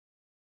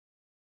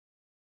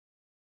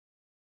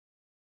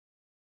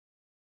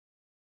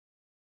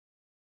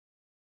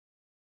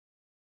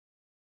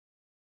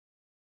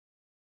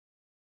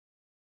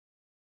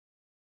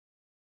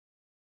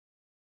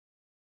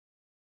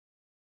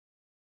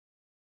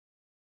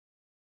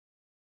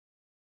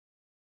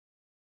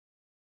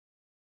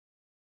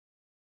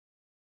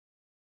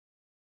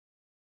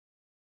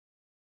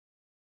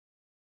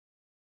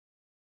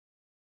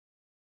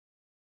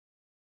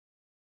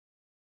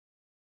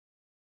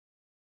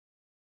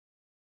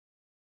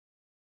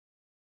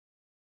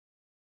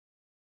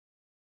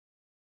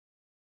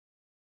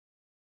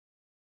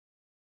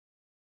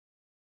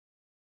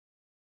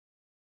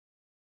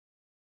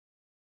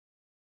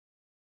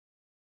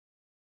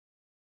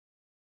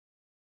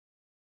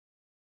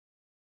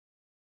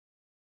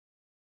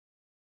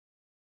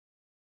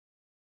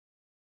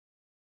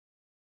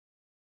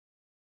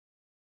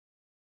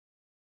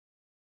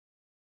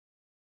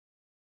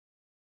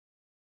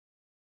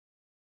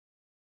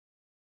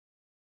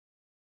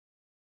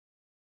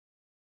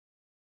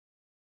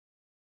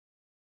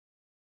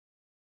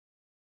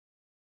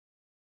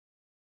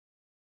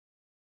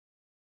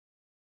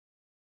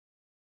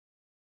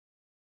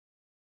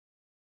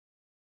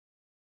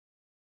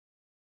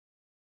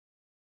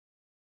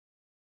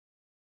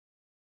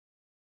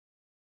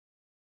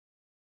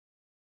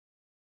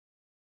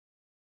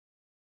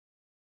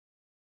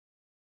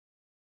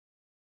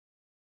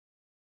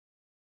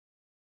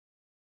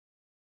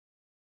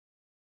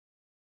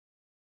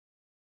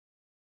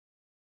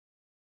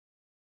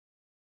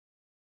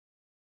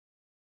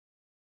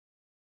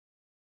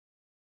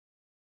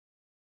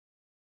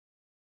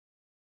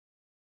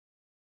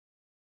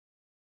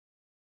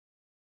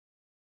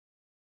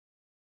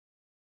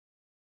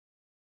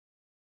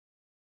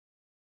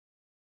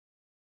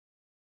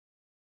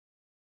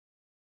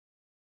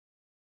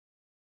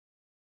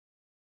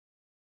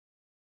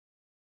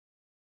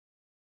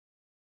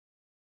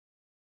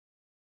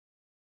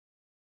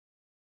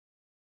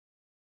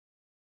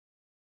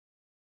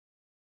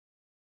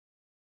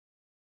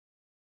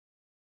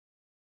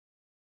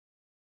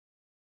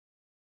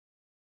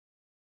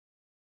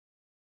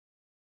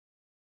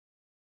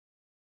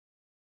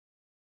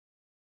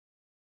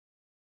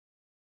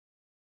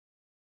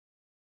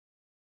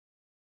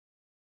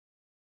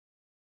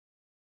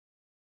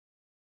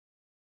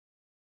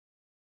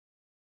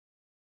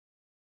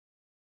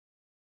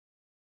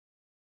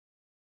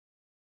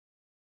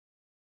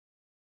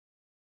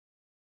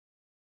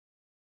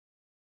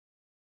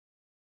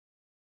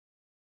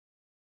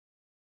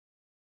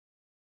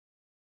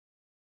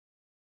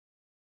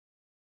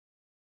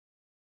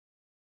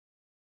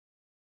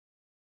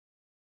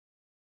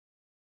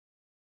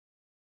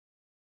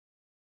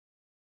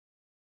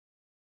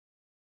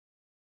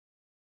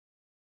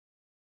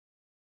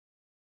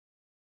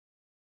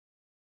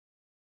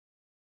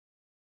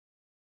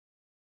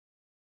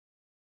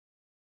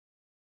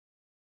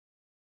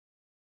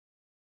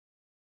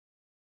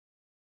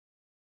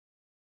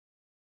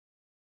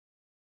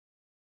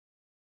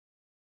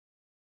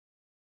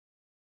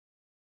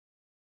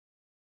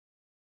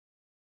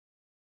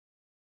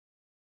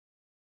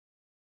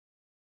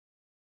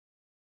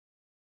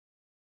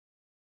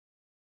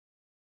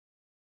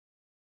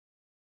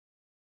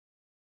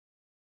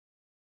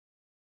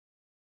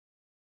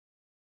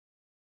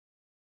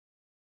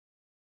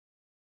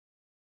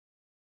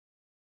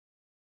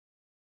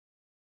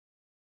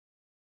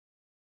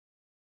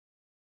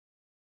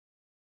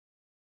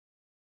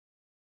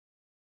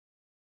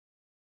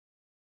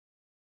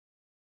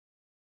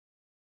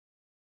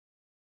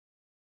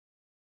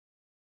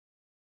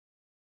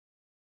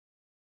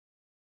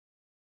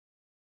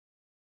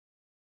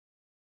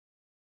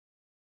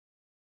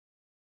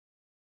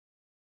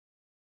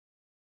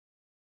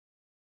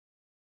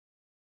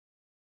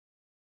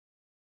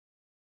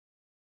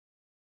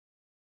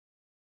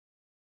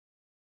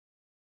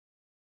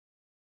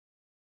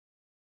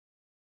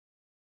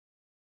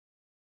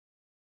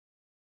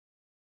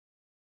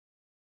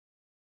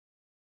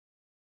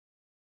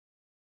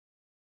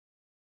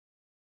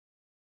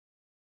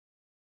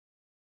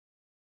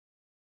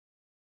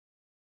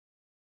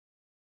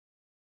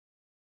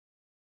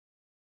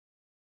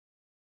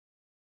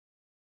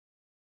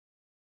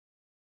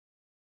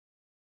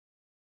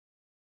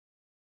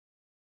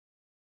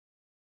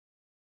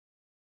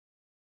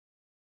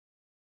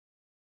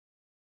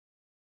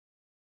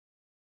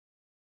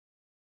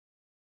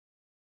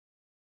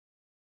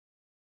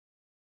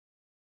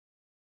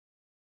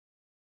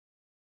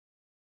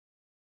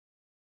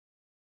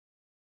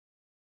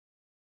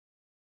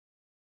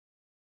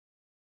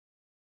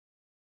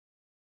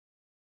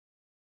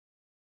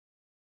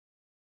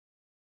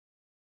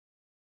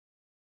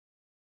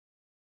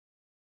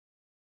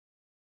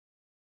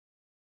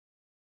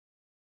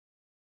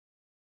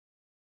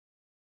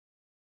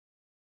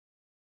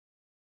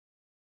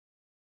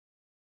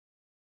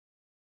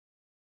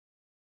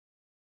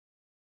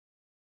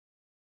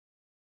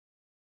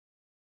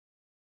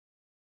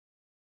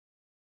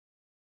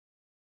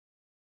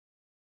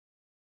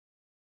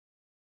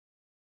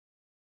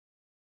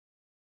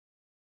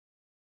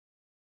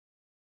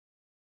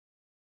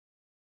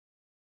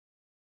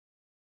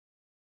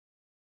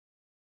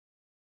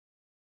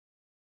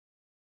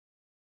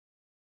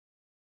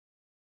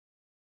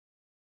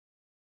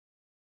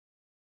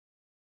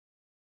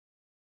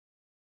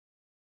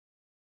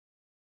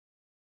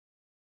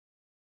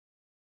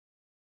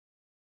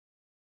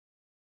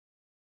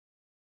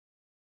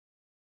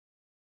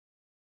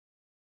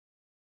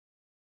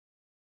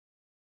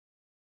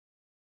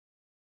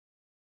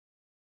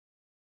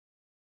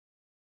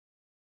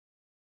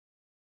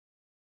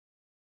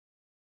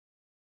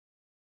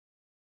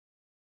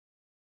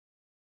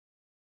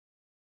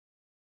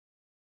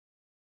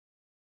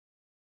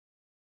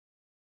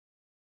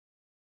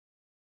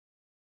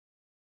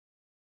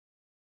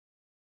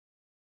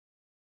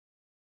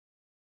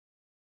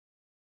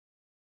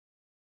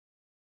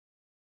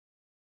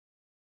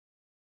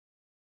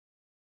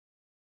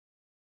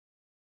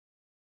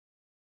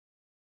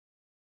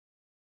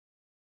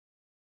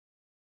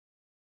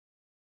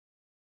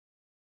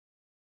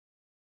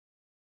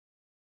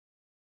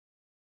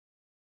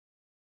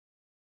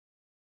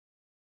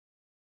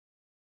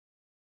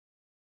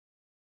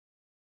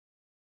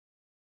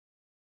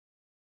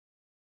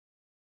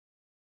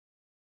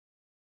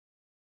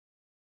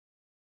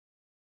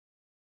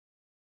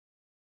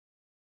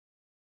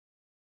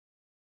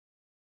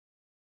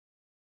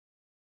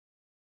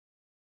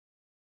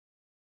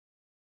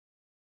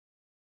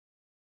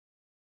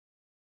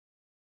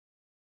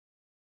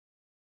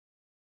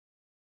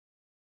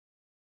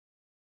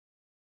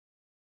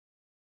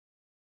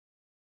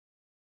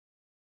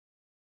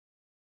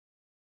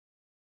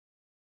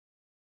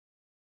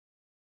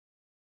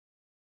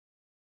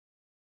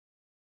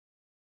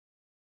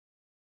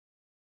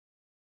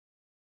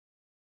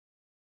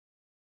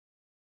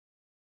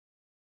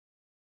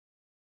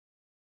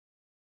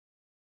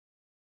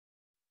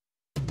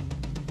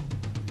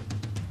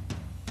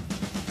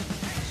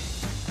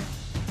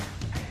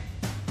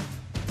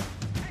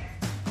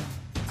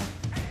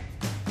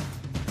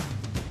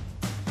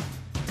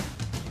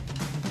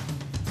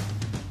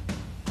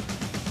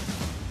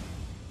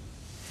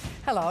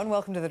Hello and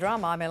welcome to The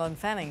Drum. I'm Ellen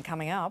Fanning.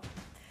 Coming up,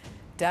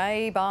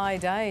 day by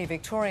day,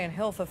 Victorian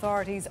health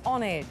authorities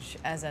on edge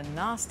as a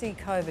nasty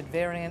COVID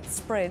variant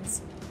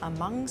spreads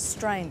among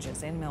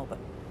strangers in Melbourne.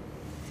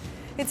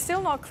 It's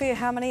still not clear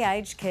how many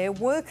aged care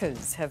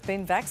workers have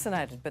been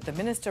vaccinated, but the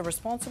minister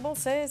responsible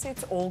says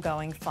it's all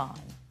going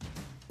fine.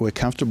 We're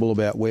comfortable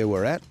about where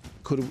we're at.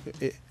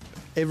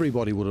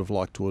 Everybody would have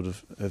liked to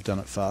have done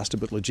it faster,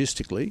 but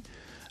logistically,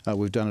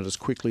 we've done it as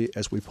quickly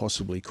as we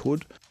possibly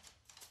could.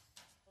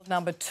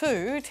 Number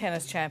 2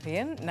 tennis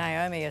champion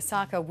Naomi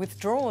Osaka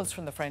withdraws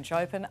from the French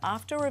Open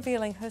after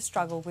revealing her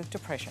struggle with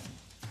depression.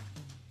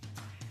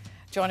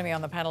 Joining me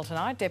on the panel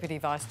tonight, Deputy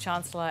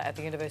Vice-Chancellor at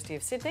the University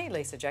of Sydney,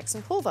 Lisa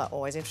Jackson-Pulver.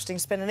 Always interesting to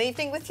spend an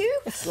evening with you.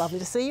 It's lovely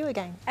to see you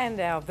again. And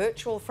our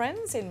virtual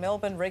friends in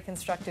Melbourne,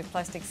 reconstructive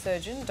plastic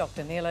surgeon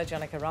Dr Neela,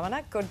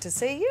 Janakiramanan. Good to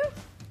see you.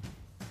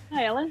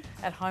 Hi, Ellen.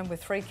 At home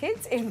with 3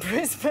 kids. In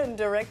Brisbane,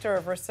 Director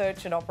of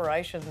Research and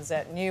Operations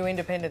at new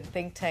independent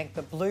think tank,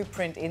 the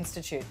Blueprint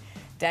Institute,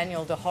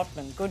 Daniel de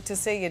Hotman. Good to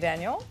see you,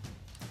 Daniel.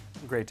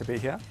 Great to be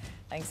here.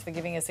 Thanks for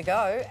giving us a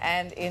go.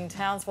 And in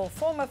Townsville,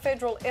 former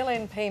federal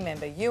LNP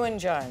member Ewen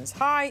Jones.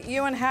 Hi,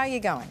 Ewen, how are you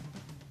going?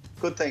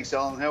 Good, thanks,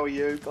 Ellen. How are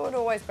you? Good,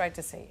 always great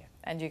to see you.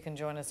 And you can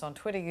join us on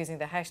Twitter using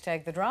the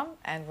hashtag #TheDrum,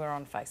 and we're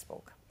on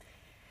Facebook.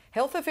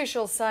 Health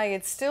officials say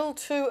it's still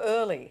too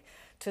early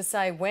to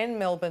say when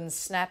Melbourne's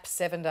snap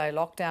 7-day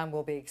lockdown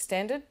will be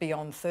extended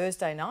beyond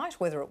Thursday night,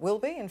 whether it will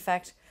be. In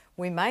fact,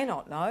 we may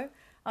not know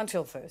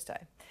until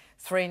Thursday.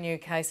 3 new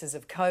cases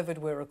of COVID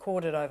were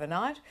recorded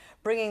overnight,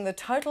 bringing the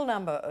total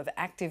number of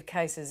active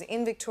cases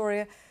in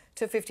Victoria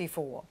to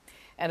 54.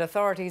 And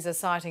authorities are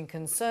citing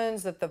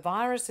concerns that the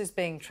virus is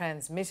being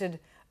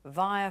transmitted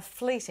via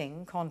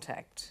fleeting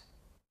contact.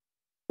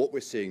 What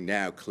we're seeing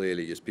now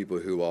clearly is people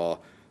who are,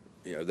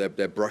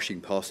 they're brushing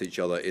past each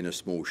other in a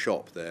small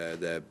shop.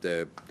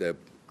 They're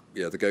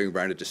going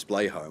around a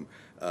display home.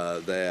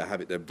 They're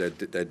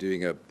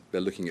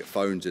looking at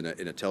phones in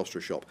a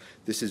Telstra shop.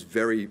 This is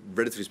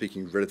relatively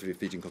speaking, relatively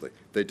fleeting contact.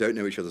 They don't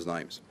know each other's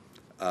names.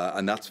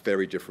 And that's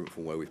very different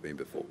from where we've been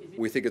before.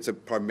 We think it's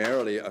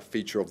primarily a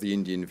feature of the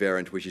Indian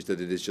variant, which is that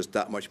it is just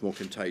that much more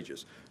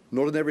contagious.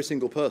 Not in every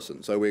single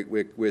person. So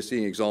we're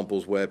seeing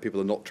examples where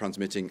people are not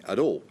transmitting at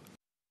all.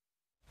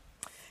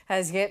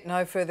 As yet,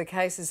 no further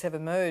cases have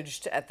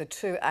emerged at the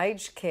 2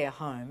 aged care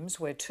homes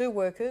where 2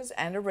 workers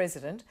and a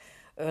resident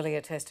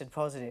earlier tested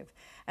positive.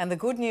 And the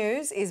good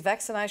news is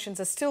vaccinations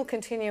are still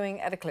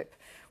continuing at a clip,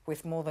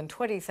 with more than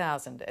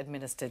 20,000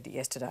 administered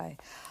yesterday.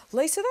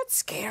 Lisa, that's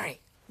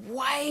scary.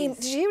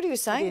 Did you hear what he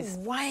was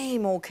saying? Way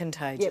more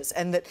contagious.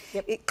 Yep. And that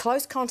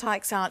close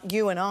contacts aren't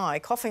you and I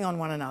coughing on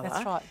one another.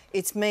 That's right.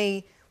 It's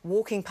me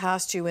walking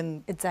past you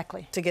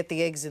Exactly. to get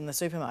the eggs in the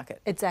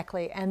supermarket.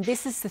 Exactly. And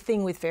this is the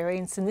thing with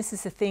variants, and this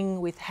is the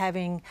thing with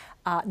having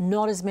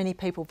not as many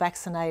people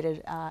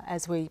vaccinated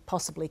as we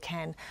possibly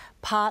can.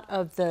 Part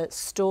of the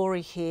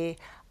story here,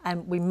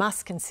 and we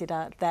must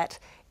consider that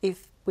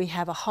if we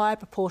have a higher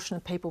proportion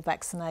of people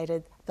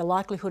vaccinated, the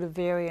likelihood of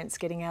variants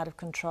getting out of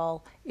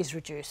control is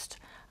reduced.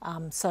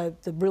 So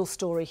the real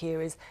story here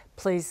is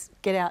please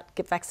get out,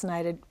 get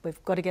vaccinated.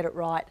 We've got to get it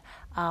right.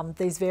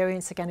 These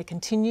variants are going to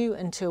continue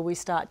until we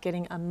start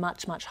getting a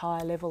much, much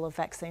higher level of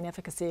vaccine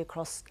efficacy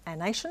across our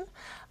nation.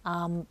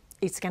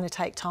 It's going to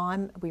take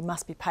time. We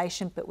must be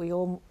patient, but we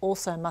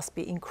also must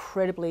be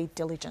incredibly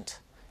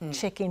diligent.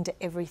 Check into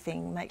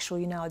everything, make sure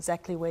you know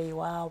exactly where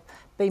you are,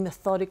 be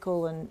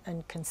methodical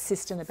and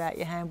consistent about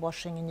your hand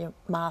washing and your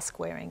mask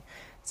wearing.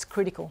 It's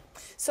critical.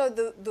 So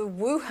the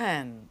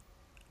Wuhan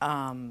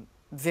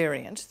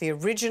variant, the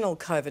original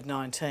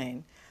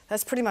COVID-19,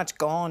 that's pretty much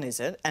gone,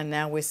 is it? And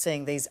now we're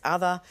seeing these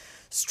other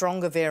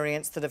stronger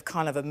variants that have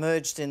kind of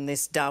emerged in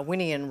this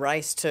Darwinian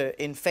race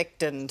to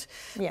infect and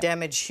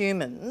damage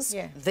humans.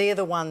 Yeah. They're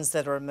the ones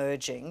that are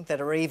emerging,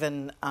 that are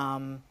even,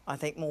 I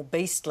think, more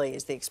beastly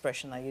is the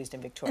expression they used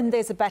in Victoria. And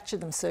there's a batch of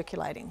them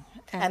circulating.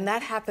 And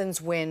that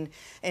happens when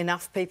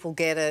enough people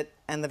get it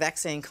and the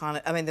vaccine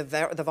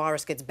the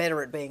virus gets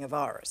better at being a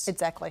virus.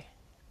 Exactly,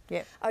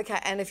 yeah. OK,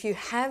 and if you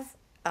have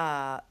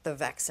the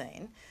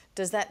vaccine,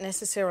 does that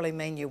necessarily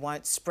mean you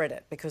won't spread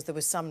it? Because there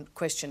was some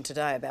question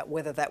today about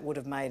whether that would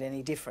have made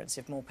any difference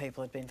if more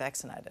people had been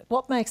vaccinated.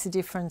 What makes a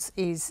difference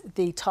is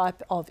the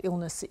type of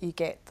illness that you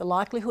get. The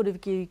likelihood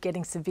of you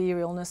getting severe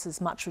illness is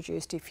much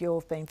reduced if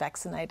you've been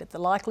vaccinated. The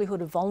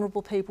likelihood of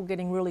vulnerable people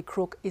getting really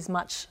crook is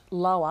much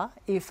lower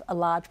if a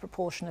large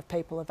proportion of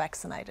people are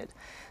vaccinated.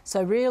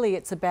 So really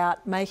it's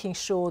about making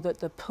sure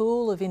that the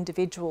pool of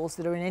individuals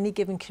that are in any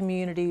given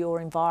community or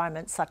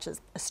environment, such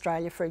as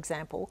Australia, for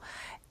example,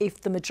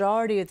 if the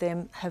majority of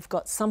them have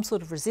got some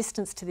sort of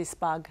resistance to this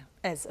bug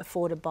as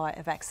afforded by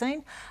a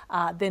vaccine,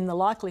 then the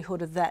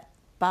likelihood of that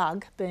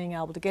bug being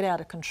able to get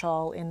out of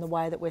control in the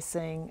way that we're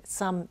seeing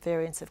some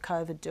variants of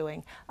COVID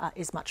doing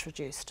is much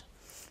reduced.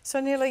 So,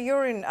 Neela,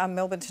 you're in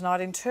Melbourne tonight.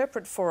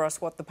 Interpret for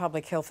us what the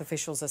public health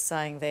officials are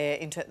saying there.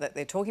 That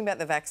they're talking about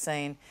the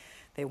vaccine,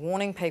 they're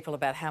warning people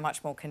about how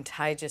much more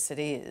contagious it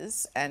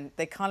is, and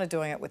they're kind of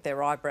doing it with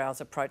their eyebrows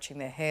approaching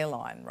their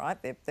hairline, right?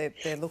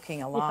 They're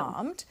looking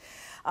alarmed.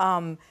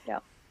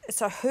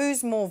 So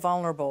who's more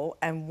vulnerable,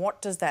 and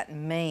what does that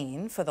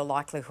mean for the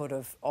likelihood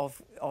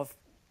of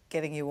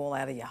getting you all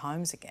out of your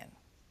homes again?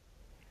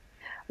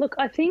 Look,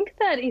 I think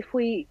that if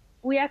we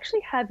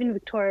actually have in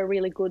Victoria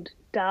really good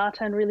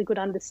data and really good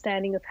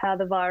understanding of how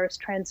the virus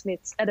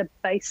transmits at a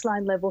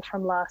baseline level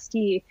from last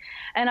year.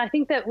 And I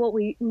think that what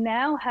we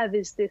now have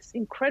is this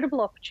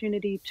incredible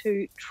opportunity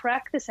to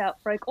track this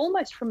outbreak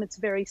almost from its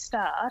very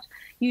start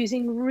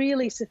using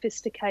really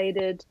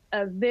sophisticated,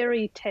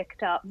 very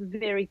teched up,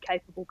 very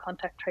capable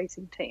contact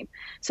tracing team.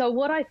 So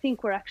what I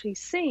think we're actually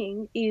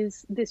seeing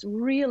is this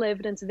real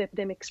evidence of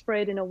epidemic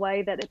spread in a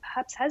way that it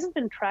perhaps hasn't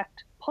been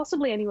tracked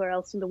possibly anywhere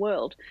else in the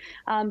world,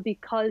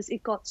 because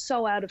it got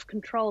so out of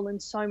control in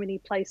so many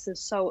places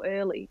so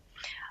early.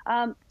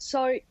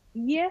 So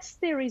yes,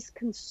 there is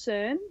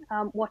concern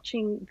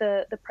watching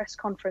the press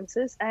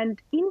conferences,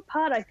 and in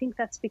part I think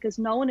that's because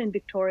no one in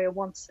Victoria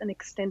wants an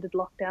extended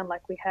lockdown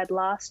like we had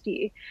last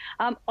year.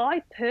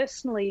 I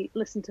personally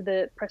listened to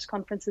the press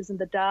conferences and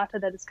the data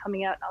that is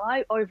coming out.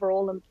 I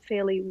overall am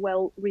fairly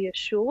well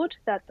reassured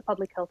that the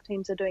public health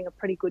teams are doing a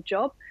pretty good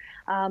job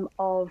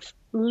of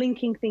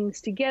linking things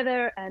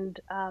together and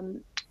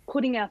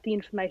putting out the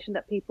information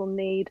that people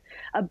need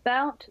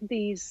about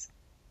these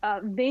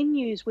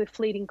venues where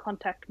fleeting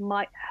contact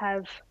might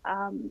have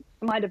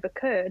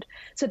occurred,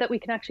 so that we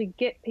can actually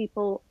get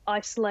people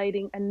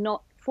isolating and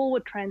not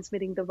forward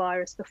transmitting the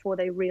virus before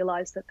they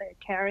realise that they're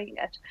carrying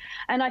it.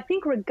 And I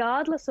think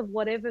regardless of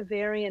whatever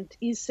variant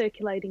is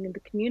circulating in the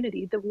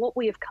community, that what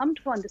we have come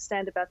to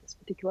understand about this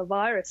particular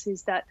virus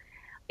is that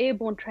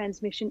airborne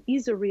transmission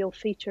is a real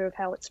feature of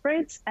how it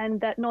spreads,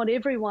 and that not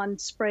everyone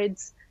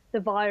spreads the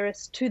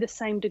virus to the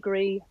same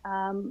degree,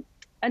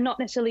 and not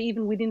necessarily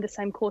even within the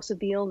same course of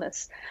the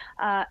illness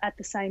at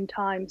the same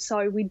time.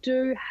 So we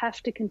do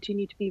have to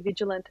continue to be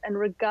vigilant, and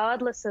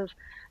regardless of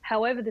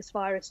however this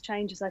virus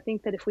changes, I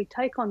think that if we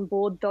take on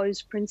board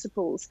those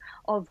principles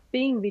of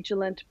being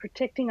vigilant,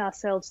 protecting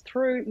ourselves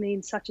through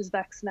means such as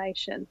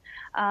vaccination,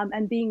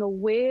 and being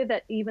aware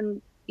that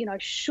even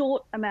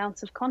short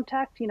amounts of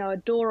contact, a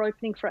door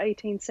opening for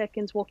 18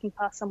 seconds, walking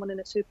past someone in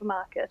a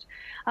supermarket.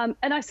 And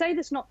I say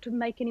this not to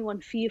make anyone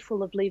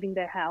fearful of leaving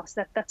their house.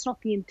 That's not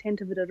the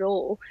intent of it at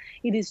all.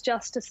 It is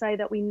just to say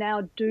that we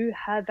now do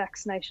have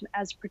vaccination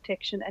as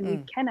protection, and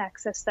we can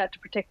access that to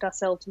protect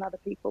ourselves and other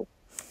people.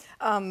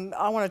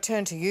 I want to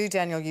turn to you,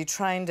 Daniel. You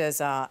trained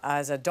as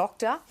a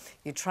doctor.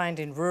 You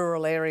trained in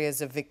rural areas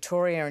of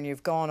Victoria, and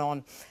you've gone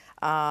on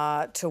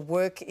to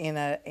work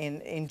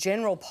in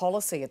general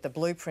policy at the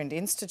Blueprint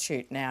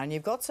Institute now, and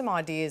you've got some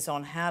ideas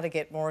on how to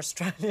get more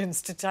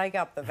Australians to take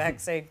up the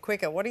vaccine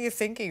quicker. What are you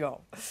thinking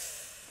of?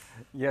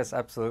 Yes,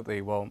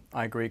 absolutely. Well,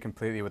 I agree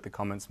completely with the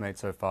comments made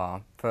so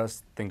far.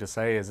 First thing to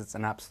say is it's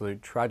an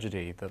absolute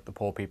tragedy that the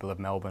poor people of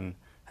Melbourne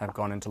have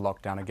gone into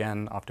lockdown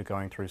again after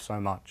going through so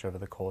much over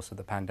the course of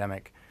the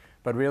pandemic.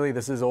 But really,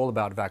 this is all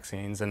about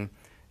vaccines, and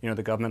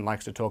the government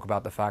likes to talk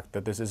about the fact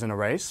that this isn't a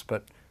race,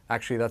 but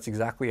actually, that's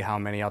exactly how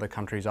many other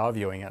countries are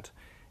viewing it.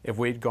 If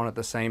we'd gone at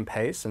the same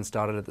pace and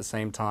started at the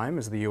same time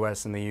as the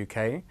US and the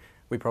UK,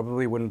 we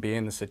probably wouldn't be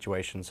in the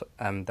situations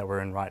that we're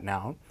in right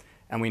now.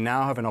 And we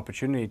now have an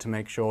opportunity to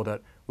make sure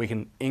that we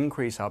can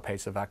increase our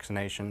pace of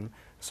vaccination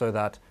so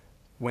that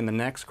when the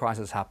next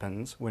crisis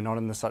happens, we're not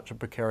in such a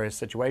precarious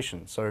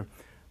situation. So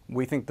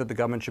we think that the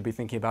government should be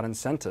thinking about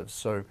incentives.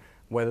 So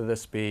whether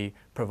this be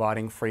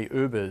providing free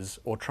Ubers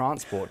or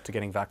transport to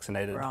getting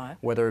vaccinated, right,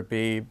 whether it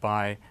be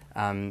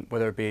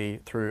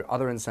through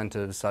other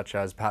incentives such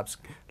as perhaps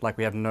like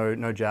we have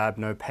no jab,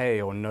 no pay,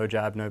 or no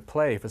jab, no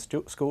play for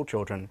school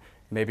children.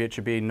 Maybe it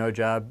should be no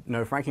jab,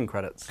 no franking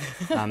credits.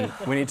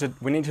 We need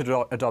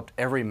to adopt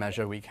every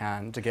measure we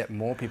can to get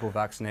more people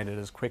vaccinated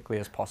as quickly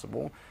as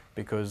possible,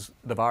 because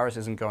the virus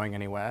isn't going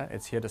anywhere.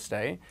 It's here to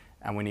stay.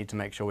 And we need to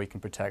make sure we can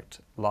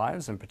protect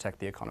lives and protect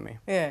the economy.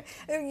 Yeah.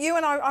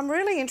 Ewen, I'm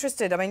really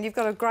interested. I mean, you've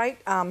got a great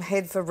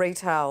head for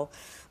retail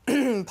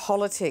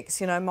politics.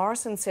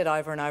 Morrison said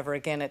over and over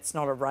again, it's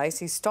not a race.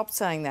 He's stopped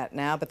saying that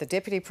now, but the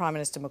Deputy Prime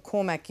Minister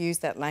McCormack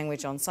used that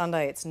language on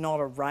Sunday. It's not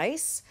a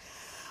race.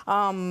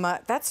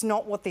 That's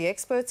not what the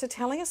experts are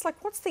telling us.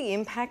 What's the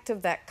impact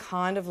of that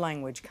kind of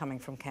language coming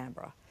from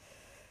Canberra?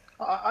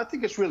 I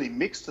think it's really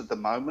mixed at the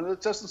moment.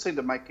 It doesn't seem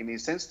to make any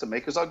sense to me,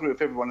 because I agree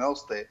with everyone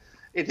else there.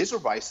 It is a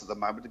race at the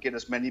moment to get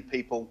as many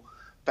people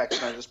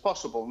vaccinated as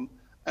possible.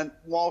 And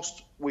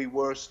whilst we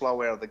were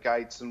slow out of the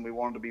gates and we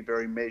wanted to be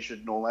very measured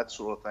and all that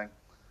sort of thing,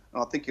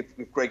 and I think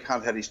if Greg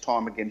Hunt had his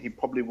time again, he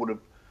probably would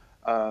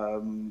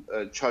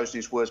have chosen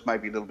his words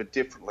maybe a little bit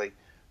differently.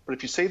 But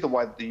if you see the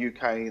way that the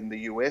UK and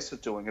the US are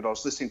doing it, I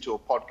was listening to a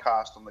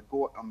podcast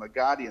on the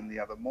Guardian the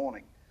other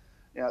morning.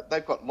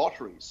 They've got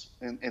lotteries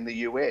in the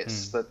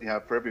US that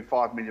for every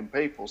 5 million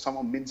people,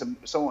 someone wins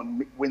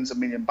 $1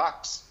 million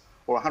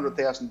or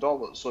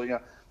 $100,000.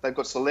 Or they've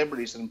got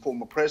celebrities and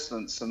former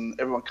presidents and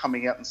everyone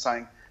coming out and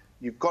saying,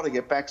 you've got to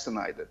get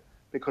vaccinated,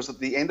 because at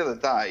the end of the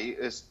day,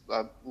 is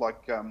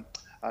like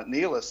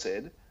Neela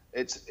said,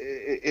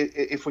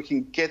 if we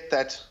can get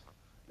that.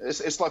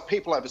 It's like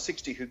people over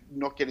 60 who are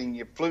not getting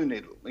your flu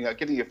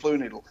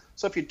needle,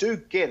 So if you do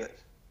get it,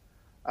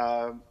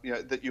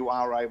 that you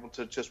are able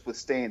to just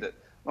withstand it.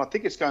 And I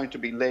think it's going to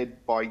be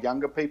led by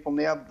younger people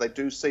now. They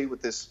do see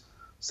with this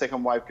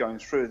second wave going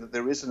through that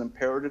there is an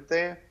imperative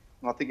there.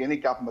 And I think any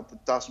government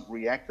that doesn't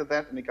react to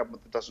that, any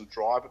government that doesn't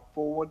drive it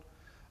forward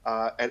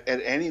at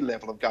any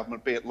level of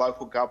government, be it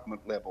local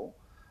government level,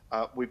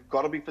 we've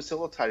got to be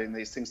facilitating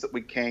these things that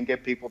we can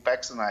get people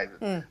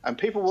vaccinated. And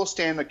people will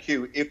stand the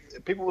queue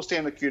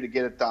to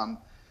get it done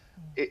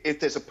if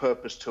there's a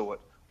purpose to it.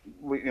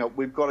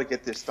 We've got to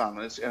get this done,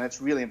 and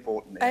it's really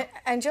important now.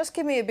 And just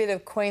give me a bit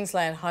of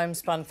Queensland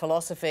homespun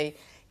philosophy.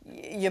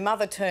 Your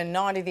mother turned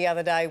 90 the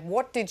other day.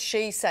 What did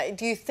she say?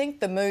 Do you think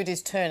the mood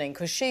is turning?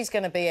 Because she's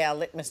going to be our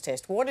litmus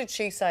test. What did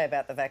she say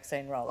about the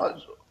vaccine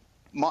rollout?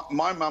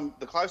 My mum,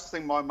 the closest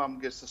thing my mum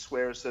gets to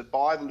swear is said,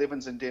 buy the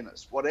livings and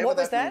dinners. Whatever what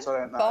was that means, I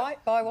don't know.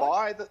 Buy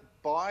what?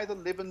 Buy the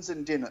livings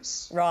and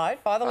dinners.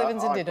 Right, buy the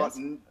livings and dinners.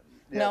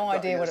 No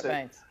idea what it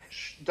means.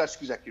 That's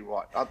exactly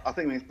right. I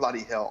think it means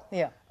bloody hell.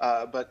 Yeah.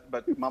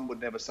 But Mum would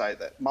never say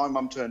that. My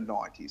mum turned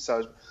 90,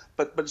 so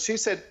but she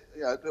said,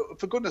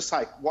 for goodness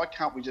sake, why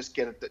can't we just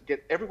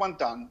get everyone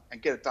done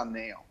and get it done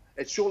now?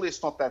 Surely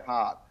it's not that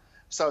hard.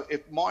 So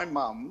if my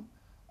mum,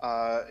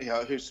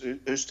 who's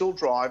still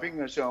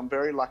driving, so I'm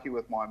very lucky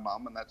with my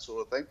mum and that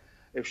sort of thing.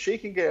 If she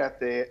can get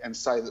out there and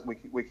say that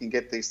we can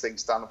get these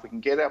things done, if we can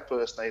get our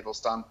first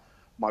needles done,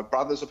 my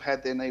brothers have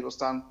had their needles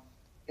done.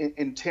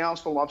 In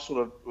Townsville,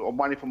 I'm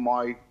waiting for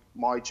my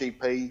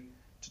GP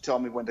to tell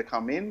me when to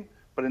come in.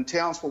 But in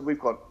Townsville, we've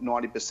got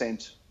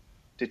 90%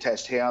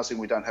 detached housing.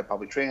 We don't have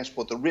public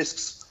transport. The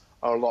risks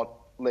are a lot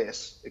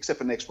less, except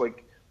for next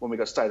week when we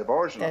got state of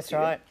origin. That's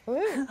right.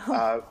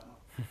 But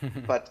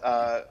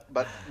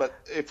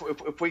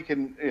if we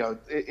can,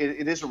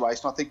 it is a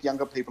race, and I think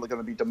younger people are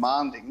going to be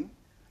demanding.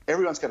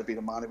 Everyone's going to be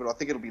demanding, but I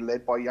think it'll be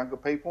led by younger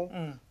people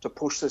to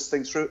push this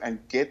thing through and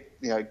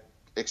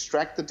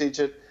extract the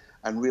digit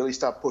and really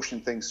start pushing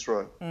things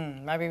through.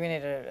 Maybe we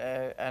need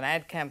an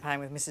ad campaign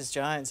with Mrs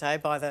Jones, hey?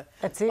 Buy the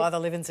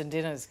livings and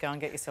dinners, go and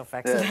get yourself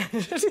vaccinated.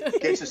 Yeah.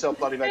 Get yourself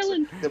bloody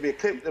vaccinated.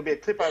 There'll be a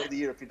clip over the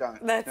year if you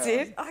don't. That's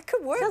it. I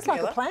could work. Sounds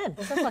like a plan.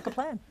 Sounds like a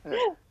plan. Yeah.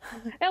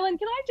 Ellen,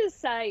 can I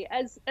just say,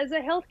 as a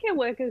healthcare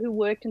worker who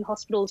worked in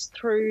hospitals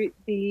through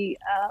the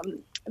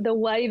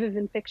wave of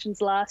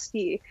infections last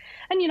year,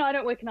 and I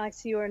don't work in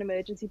ICU or an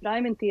emergency, but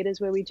I'm in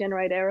theatres where we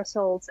generate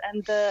aerosols,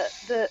 and the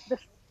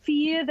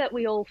fear that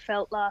we all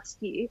felt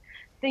last year,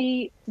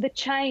 the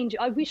change,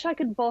 I wish I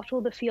could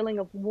bottle the feeling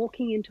of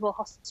walking into a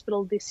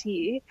hospital this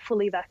year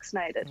fully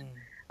vaccinated.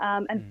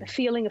 And the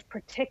feeling of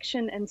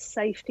protection and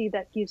safety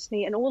that gives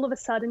me. And all of a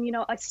sudden,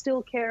 I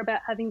still care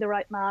about having the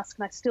right mask,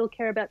 and I still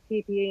care about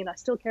PPE, and I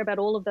still care about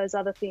all of those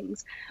other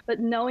things. But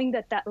knowing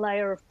that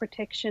layer of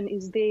protection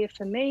is there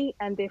for me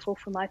and therefore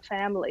for my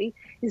family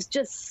is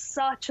just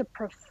such a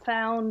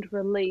profound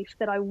relief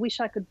that I wish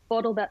I could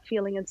bottle that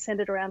feeling and send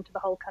it around to the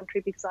whole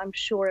country, because I'm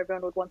sure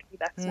everyone would want to be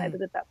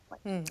vaccinated at that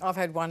point. I've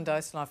had one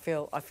dose and I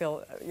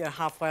feel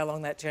halfway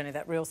along that journey,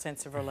 that real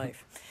sense of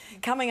relief.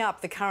 Coming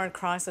up, the current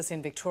crisis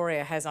in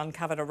Victoria has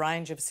uncovered a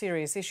range of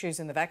serious issues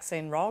in the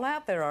vaccine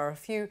rollout. There are a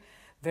few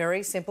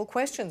very simple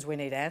questions we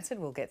need answered.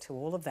 We'll get to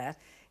all of that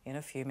in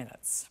a few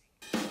minutes.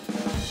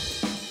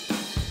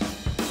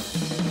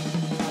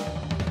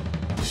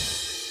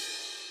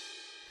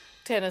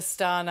 Tennis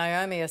star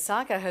Naomi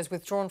Osaka has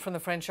withdrawn from the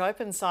French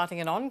Open, citing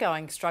an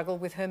ongoing struggle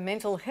with her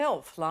mental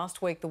health.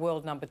 Last week, the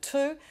world number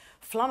 2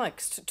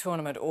 flummoxed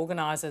tournament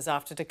organisers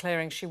after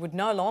declaring she would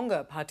no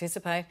longer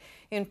participate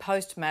in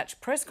post-match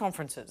press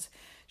conferences.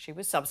 She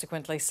was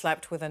subsequently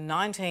slapped with a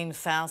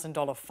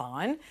 $19,000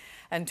 fine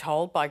and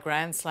told by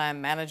Grand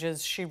Slam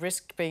managers she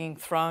risked being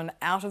thrown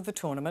out of the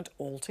tournament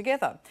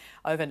altogether.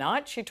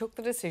 Overnight, she took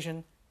the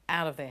decision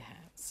out of their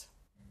hands.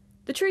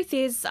 The truth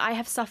is, I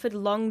have suffered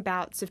long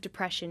bouts of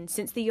depression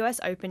since the US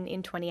Open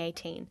in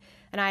 2018,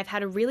 and I have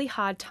had a really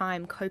hard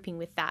time coping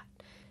with that.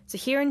 So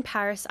here in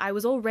Paris, I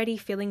was already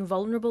feeling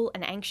vulnerable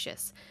and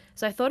anxious,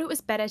 so I thought it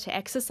was better to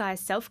exercise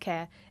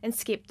self-care and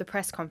skip the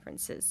press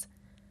conferences.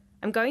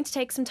 I'm going to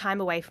take some time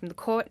away from the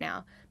court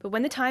now, but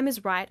when the time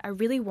is right, I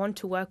really want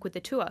to work with the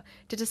tour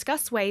to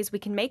discuss ways we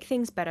can make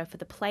things better for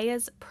the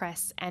players,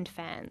 press and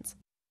fans.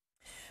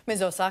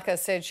 Ms Osaka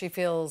said she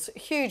feels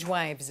huge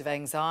waves of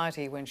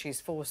anxiety when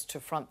she's forced to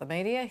front the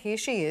media. Here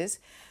she is,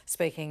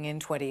 speaking in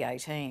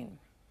 2018.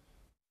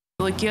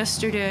 Like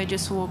yesterday, I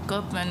just woke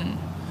up and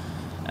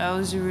I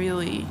was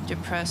really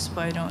depressed,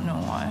 but I don't know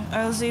why.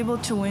 I was able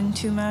to win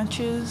 2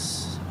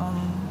 matches,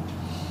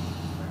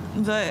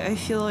 but I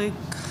feel like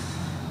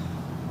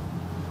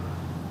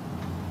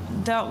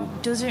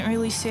that doesn't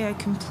really say I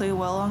can play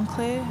well on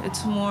clay.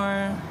 It's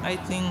more, I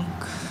think,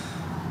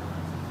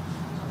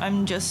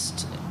 I'm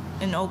just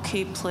an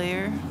okay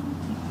player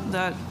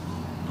that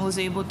was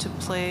able to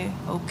play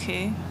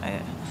okay.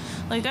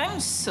 I'm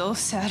so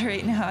sad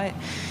right now.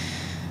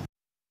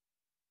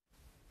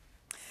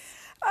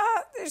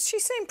 She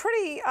seemed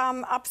pretty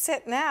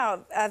upset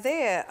now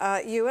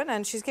Ewen,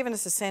 and she's given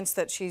us a sense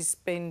that she's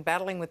been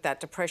battling with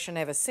that depression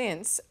ever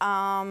since.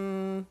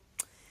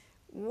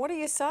 What do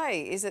you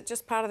say? Is it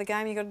just part of the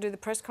game, you've got to do the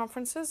press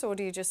conferences, or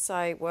do you just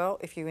say, well,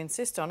 if you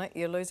insist on it,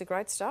 you lose a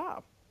great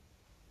star?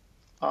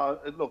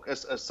 Look,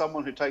 as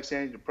someone who takes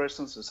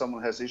antidepressants, as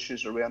someone who has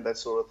issues around that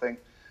sort of thing,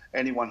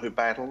 anyone who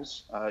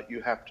battles,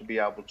 you have to be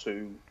able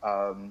to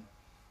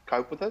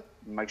cope with it,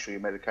 make sure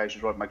your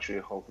medication's right, make sure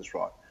your health is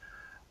right.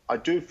 I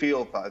do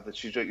feel, though, that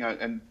she's,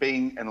 and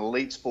being an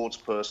elite sports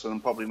person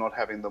and probably not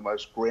having the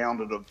most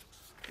grounded of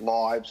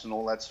lives and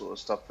all that sort of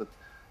stuff, that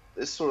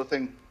this sort of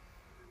thing,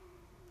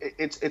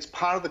 it's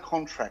part of the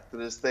contract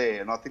that is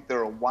there, and I think there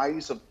are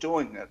ways of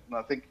doing it. And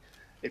I think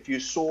if you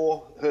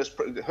saw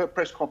her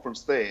press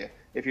conference there,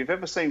 if you've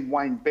ever seen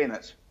Wayne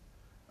Bennett,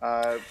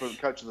 the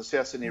coach of the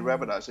South Sydney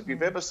Rabbitohs, if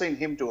you've ever seen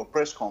him do a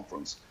press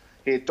conference,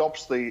 he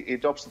adopts the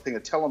thing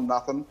of tell them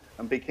nothing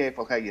and be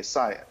careful how you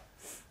say it.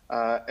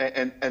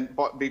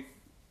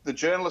 The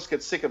journalist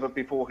gets sick of it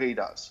before he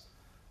does.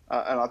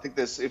 And I think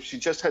if she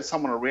just had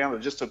someone around her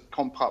just to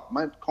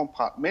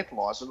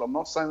compartmentalise it, I'm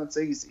not saying it's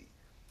easy,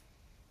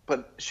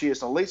 but she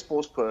is an elite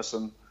sports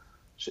person.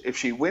 If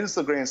she wins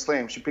the Grand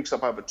Slam, she picks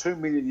up over $2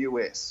 million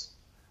US,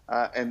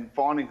 and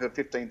finding her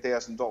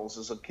 $15,000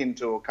 is akin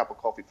to a cup of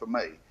coffee for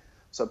me.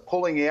 So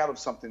pulling out of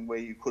something where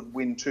you could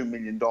win $2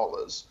 million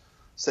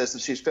says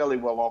that she's fairly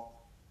well off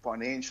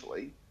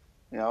financially.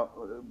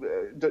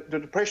 The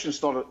depression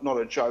is not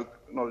a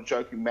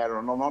joking matter,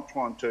 and I'm not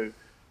trying to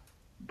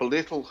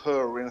belittle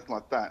her or anything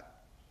like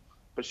that.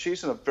 But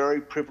she's in a very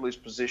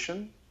privileged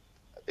position.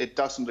 It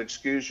doesn't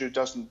excuse you,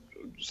 doesn't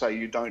say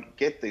you don't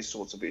get these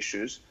sorts of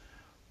issues,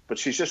 but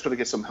she's just got to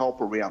get some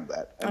help around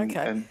that.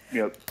 And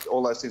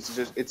all those things.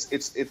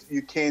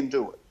 You can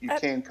do it. You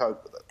can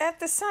cope with it.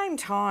 At the same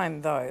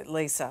time, though,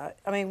 Lisa,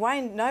 I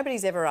mean,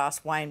 nobody's ever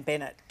asked Wayne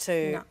Bennett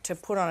to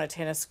put on a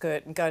tennis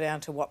skirt and go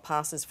down to what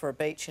passes for a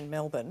beach in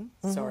Melbourne.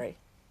 Sorry,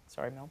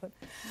 Melbourne.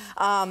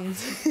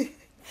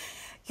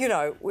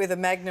 With a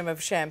magnum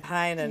of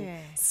champagne and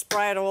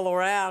spray it all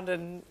around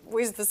and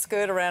whiz the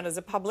skirt around as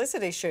a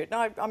publicity shoot.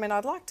 No, I mean,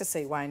 I'd like to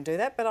see Wayne do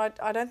that, but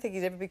I don't think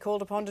he'd ever be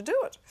called upon to do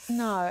it.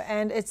 No,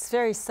 and it's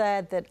very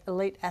sad that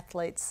elite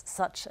athletes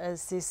such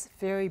as this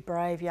very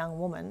brave young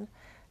woman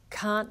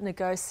can't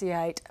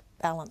negotiate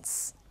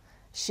balance.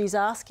 She's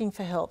asking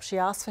for help. She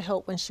asked for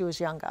help when she was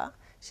younger.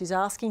 She's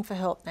asking for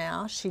help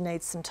now. She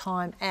needs some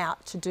time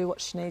out to do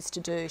what she needs to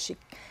do. She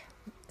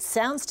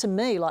sounds to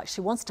me like she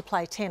wants to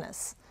play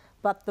tennis,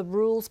 but the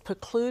rules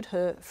preclude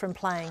her from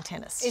playing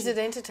tennis. Is it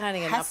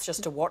entertaining enough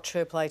just to watch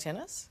her play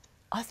tennis?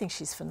 I think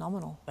she's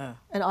phenomenal.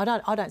 And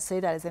I don't see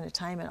that as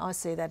entertainment. I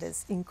see that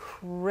as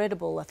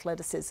incredible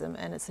athleticism,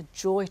 and it's a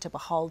joy to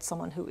behold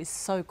someone who is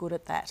so good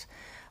at that.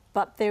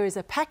 But there is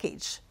a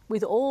package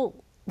with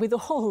all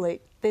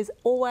elite. There's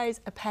always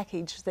a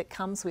package that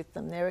comes with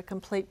them. They're a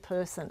complete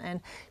person,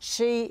 and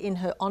she, in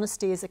her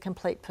honesty as a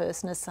complete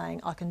person, is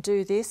saying, I can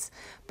do this,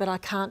 but I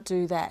can't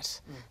do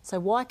that. So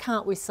why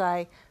can't we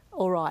say,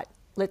 all right,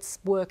 let's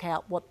work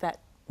out what that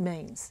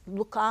means.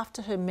 Look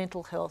after her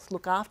mental health,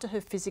 look after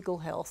her physical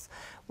health.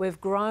 We've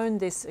grown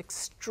this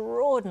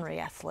extraordinary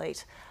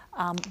athlete.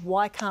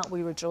 Why can't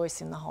we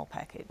rejoice in the whole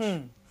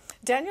package?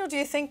 Daniel, do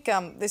you think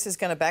this is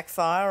going to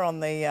backfire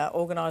on the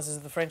organisers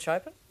of the French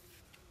Open?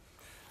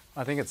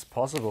 I think it's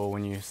possible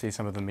when you see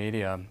some of the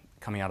media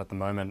coming out at the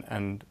moment,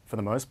 and for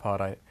the most part,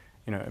 it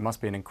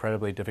must be an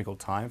incredibly difficult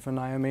time for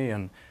Naomi,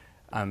 and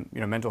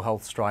mental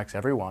health strikes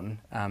everyone.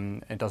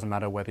 It doesn't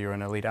matter whether you're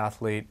an elite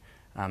athlete,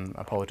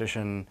 a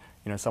politician,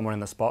 someone in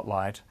the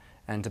spotlight,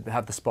 and to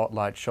have the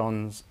spotlight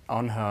shone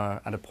on her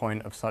at a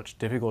point of such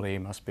difficulty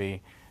must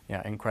be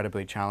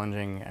incredibly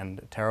challenging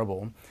and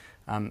terrible.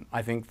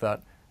 I think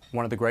that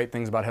one of the great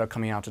things about her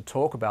coming out to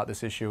talk about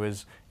this issue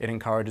is it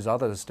encourages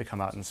others to come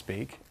out and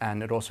speak,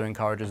 and it also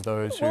encourages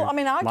those who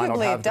might not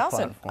have the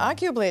platform.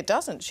 Arguably it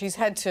doesn't. She's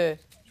had to,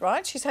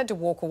 right? She's had to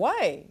walk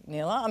away,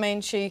 Neela. I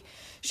mean, it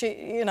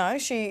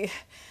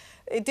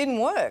didn't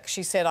work.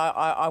 She said,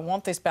 I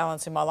want this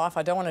balance in my life.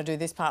 I don't want to do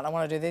this part, I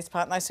want to do this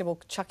part. And they said, well,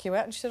 chuck you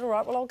out. And she said, all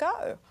right, well, I'll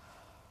go.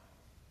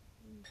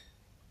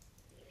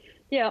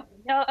 Yeah,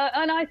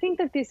 and I think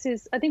that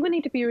I think we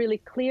need to be really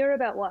clear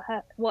about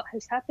what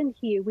has happened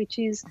here, which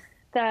is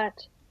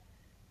that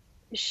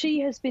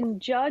she has been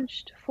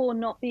judged for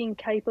not being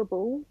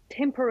capable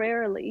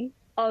temporarily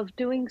of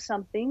doing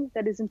something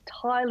that is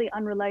entirely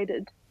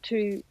unrelated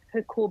to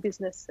her core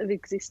business of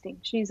existing.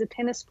 She's a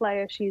tennis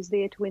player. She's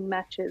there to win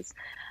matches.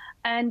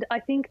 And I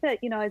think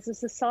that, as a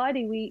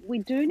society, we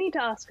do need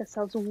to ask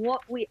ourselves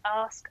what we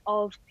ask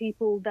of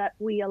people that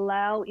we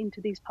allow into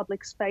these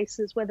public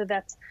spaces, whether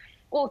that's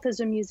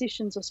authors or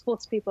musicians or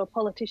sports people or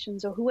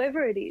politicians or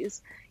whoever it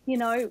is.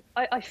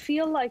 I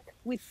feel like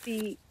with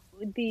the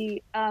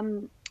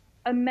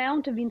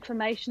amount of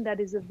information that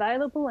is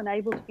available and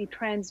able to be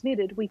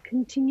transmitted, we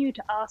continue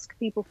to ask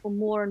people for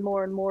more and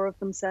more and more of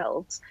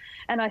themselves.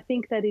 And I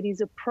think that it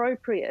is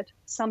appropriate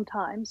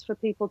sometimes for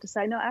people to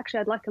say, no,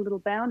 actually, I'd like a little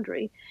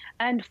boundary.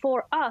 And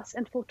for us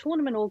and for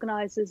tournament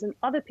organisers and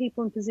other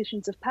people in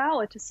positions of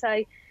power to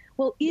say,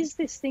 well, is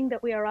this thing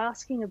that we are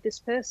asking of this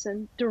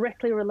person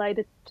directly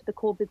related to the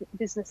core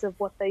business of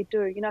what they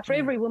do? You know, for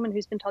every woman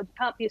who's been told you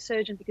can't be a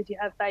surgeon because you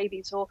have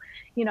babies, or,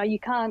 you know, you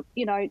can't,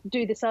 you know,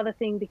 do this other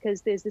thing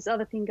because there's this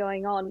other thing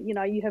going on, you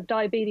know, you have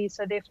diabetes,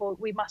 so therefore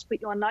we must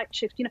put you on night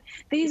shift. You know,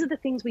 these are the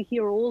things we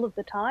hear all of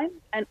the time,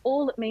 and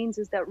all it means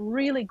is that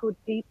really good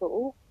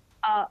people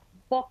are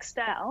boxed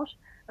out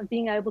of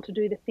being able to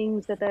do the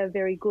things that they're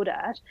very good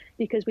at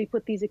because we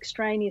put these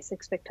extraneous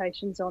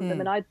expectations on them.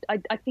 And I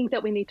think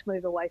that we need to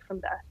move away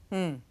from that.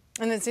 And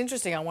it's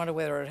interesting, I wonder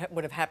whether it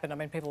would have happened. I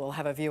mean, people will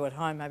have a view at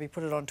home, maybe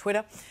put it on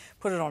Twitter,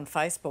 put it on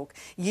Facebook.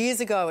 Years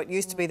ago, it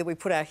used to be that we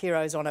put our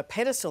heroes on a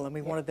pedestal and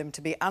we wanted them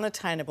to be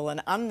unattainable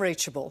and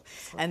unreachable.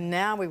 And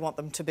now we want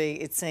them to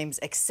be, it seems,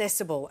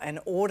 accessible and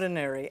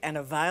ordinary and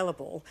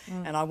available.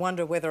 And I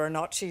wonder whether or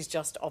not she's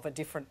just of a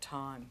different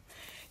time.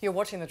 You're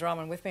watching The Drum,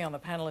 and with me on the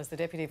panel is the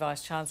Deputy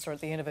Vice-Chancellor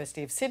at the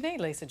University of Sydney,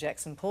 Lisa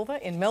Jackson-Pulver.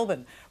 In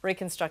Melbourne,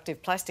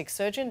 reconstructive plastic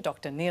surgeon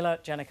Dr Neela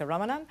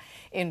Janakiramanan.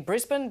 In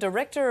Brisbane,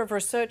 Director of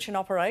Research and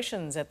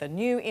Operations at the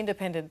new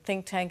independent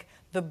think tank,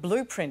 the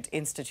Blueprint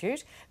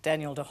Institute,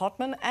 Daniel de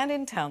Hotman. And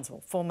in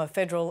Townsville, former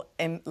federal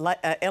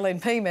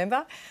LNP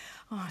member,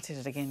 I did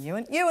it again,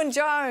 Ewen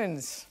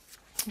Jones.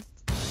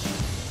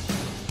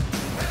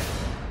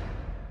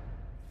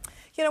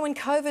 You know, when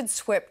COVID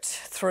swept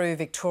through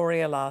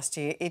Victoria last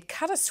year, it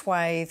cut a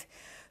swathe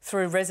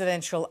through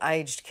residential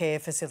aged care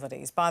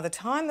facilities. By the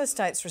time the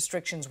state's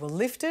restrictions were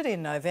lifted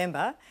in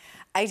November,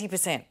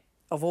 80%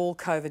 of all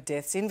COVID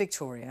deaths in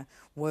Victoria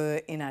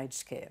were in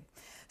aged care.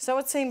 So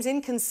it seems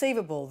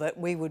inconceivable that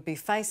we would be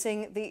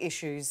facing the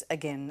issues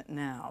again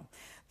now.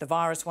 The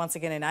virus once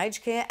again in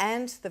aged care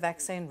and the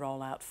vaccine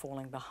rollout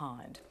falling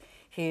behind.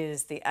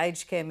 Here's the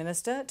Aged Care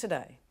Minister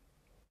today.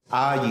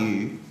 Are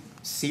you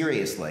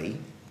seriously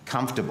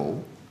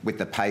comfortable with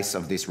the pace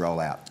of this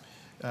rollout?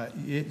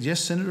 Yes,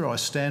 Senator, I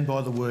stand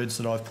by the words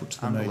that I've put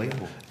to the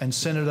media. And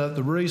Senator,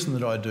 the reason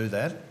that I do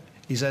that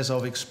is, as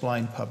I've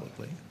explained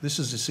publicly, this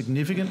is a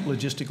significant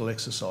logistical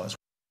exercise.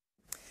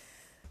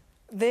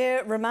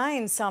 There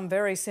remain some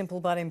very simple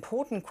but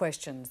important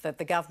questions that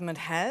the government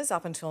has,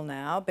 up until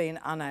now, been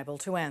unable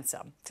to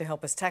answer. To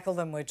help us tackle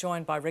them, we're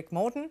joined by Rick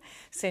Morton,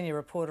 senior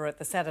reporter at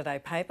the Saturday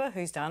paper,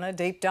 who's done a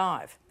deep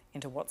dive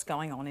into what's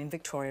going on in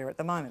Victoria at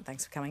the moment.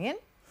 Thanks for coming in.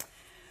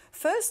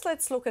 First,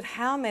 let's look at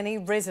how many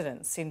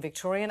residents in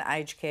Victorian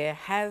aged care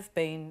have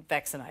been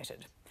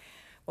vaccinated.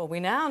 Well, we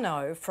now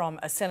know from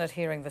a Senate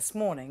hearing this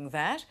morning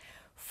that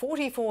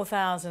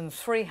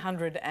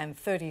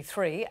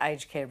 44,333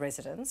 aged care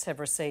residents have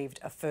received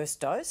a first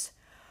dose.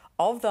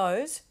 Of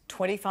those,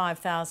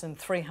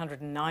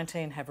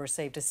 25,319 have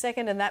received a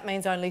second, and that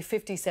means only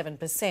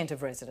 57%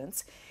 of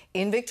residents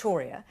in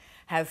Victoria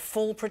have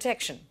full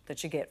protection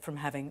that you get from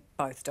having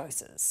both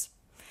doses.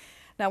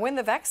 Now, when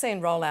the vaccine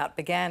rollout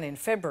began in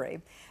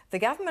February, the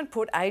government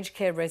put aged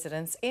care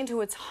residents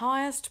into its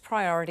highest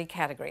priority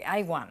category,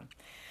 A1,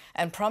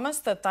 and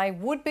promised that they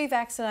would be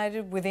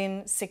vaccinated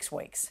within 6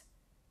 weeks.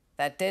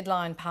 That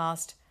deadline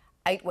passed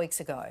 8 weeks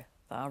ago.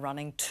 They are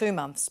running 2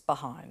 months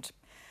behind.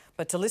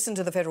 But to listen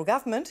to the federal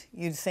government,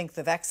 you'd think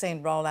the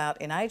vaccine rollout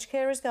in aged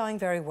care is going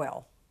very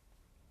well.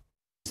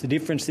 The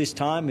difference this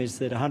time is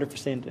that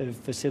 100% of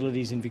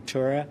facilities in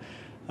Victoria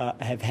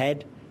have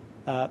had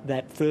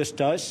that first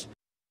dose.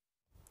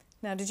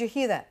 Now, did you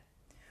hear that?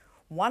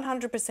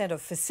 100%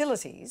 of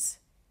facilities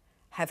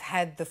have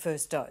had the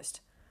first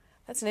dose.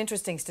 That's an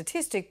interesting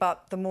statistic,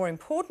 but the more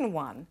important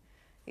one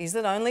is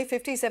that only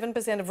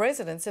 57% of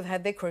residents have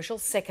had their crucial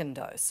second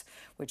dose,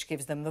 which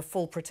gives them the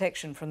full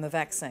protection from the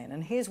vaccine.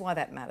 And here's why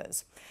that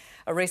matters.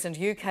 A recent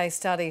UK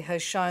study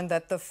has shown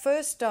that the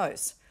first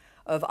dose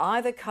of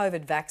either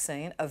COVID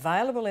vaccine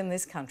available in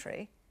this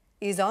country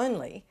is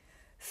only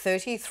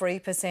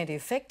 33%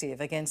 effective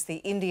against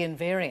the Indian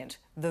variant,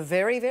 the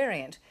very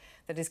variant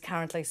that is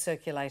currently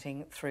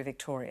circulating through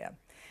Victoria.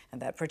 And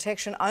that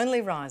protection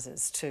only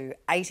rises to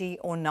 80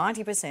 or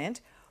 90%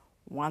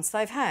 once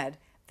they've had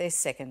their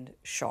second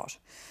shot.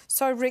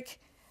 So, Rick,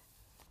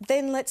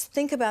 then let's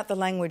think about the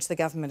language the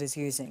government is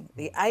using.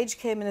 The Aged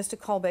Care Minister,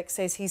 Colbeck,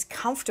 says he's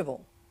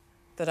comfortable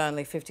that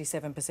only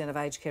 57% of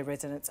aged care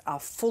residents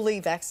are fully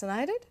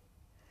vaccinated.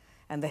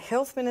 And the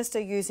Health Minister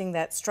using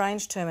that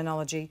strange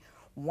terminology,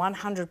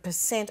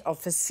 100% of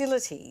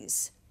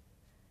facilities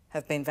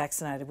have been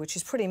vaccinated, which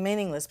is pretty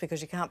meaningless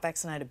because you can't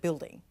vaccinate a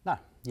building. No,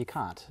 you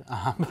can't.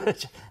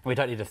 We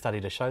don't need a study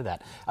to show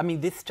that. I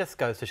mean, this just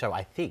goes to show,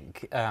 I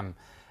think,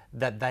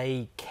 that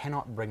they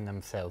cannot bring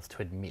themselves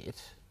to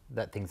admit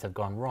that things have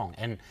gone wrong.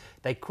 And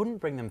they couldn't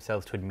bring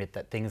themselves to admit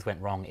that things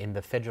went wrong in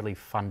the federally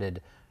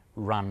funded,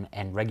 run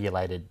and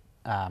regulated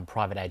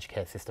private aged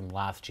care system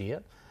last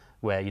year,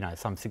 where, you know,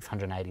 some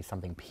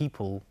 680-something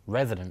people,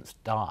 residents,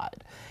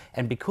 died.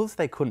 And because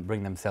they couldn't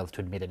bring themselves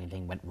to admit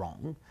anything went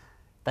wrong,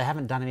 they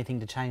haven't done anything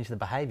to change the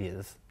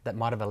behaviours that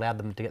might have allowed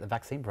them to get the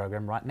vaccine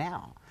program right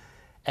now.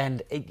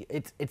 And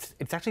it's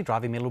actually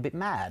driving me a little bit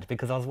mad,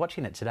 because I was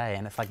watching it today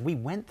and it's like, we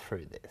went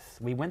through this.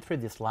 We went through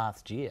this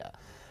last year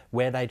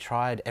where they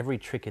tried every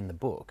trick in the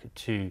book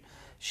to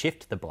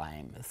shift the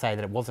blame, say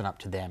that it wasn't up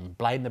to them,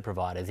 blame the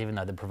providers, even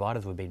though the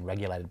providers were being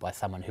regulated by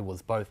someone who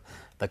was both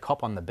the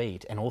cop on the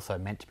beat and also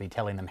meant to be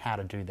telling them how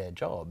to do their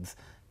jobs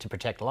to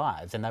protect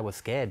lives. And they were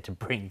scared to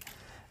bring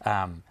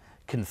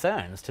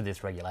concerns to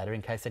this regulator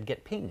in case they'd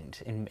get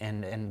pinged.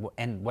 And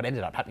what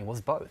ended up happening was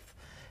both.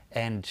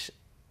 And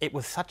it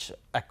was such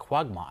a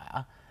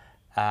quagmire,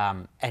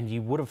 and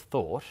you would have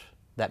thought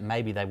that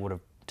maybe they would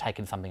have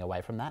taken something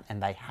away from that,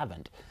 and they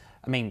haven't.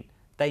 I mean,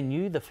 they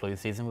knew the flu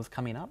season was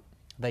coming up.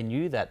 They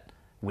knew that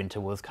winter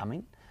was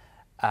coming,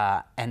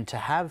 and to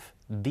have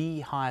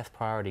the highest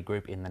priority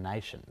group in the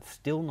nation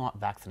still not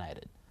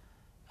vaccinated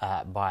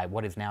by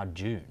what is now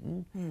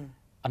June,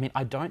 I mean,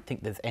 I don't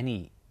think there's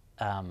any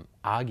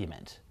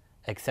argument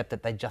except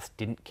that they just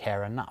didn't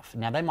care enough.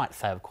 Now, they might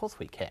say, of course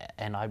we care,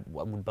 and I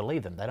would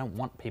believe them. They don't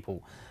want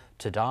people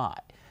to die.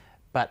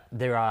 But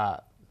there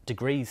are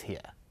degrees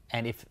here.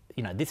 And if,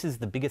 you know, this is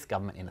the biggest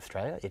government in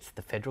Australia, it's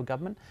the federal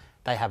government,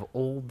 they have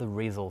all the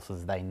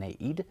resources they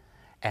need,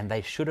 and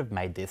they should have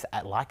made this,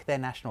 like their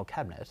national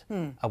cabinet,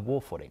 a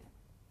war footing.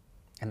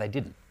 And they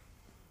didn't.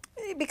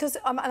 Because,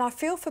 and I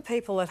feel for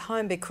people at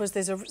home, because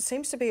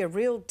seems to be a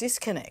real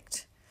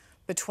disconnect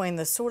between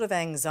the sort of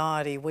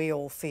anxiety we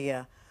all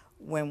fear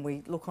when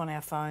we look on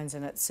our phones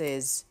and it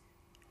says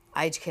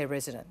aged care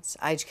residents,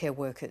 aged care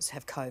workers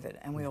have COVID,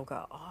 and we all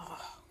go,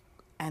 oh.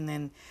 And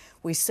then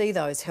we see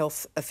those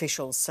health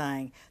officials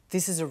saying,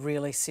 this is a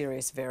really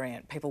serious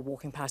variant. People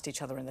walking past each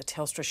other in the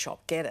Telstra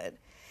shop get it.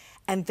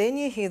 And then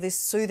you hear this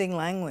soothing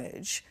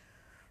language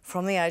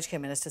from the aged care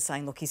minister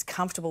saying, look, he's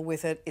comfortable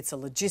with it, it's a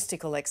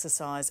logistical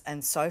exercise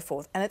and so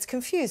forth. And it's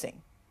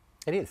confusing.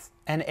 It is.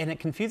 And it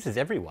confuses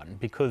everyone,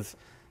 because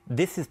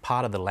this is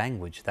part of the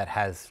language that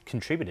has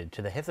contributed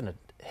to the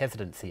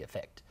hesitancy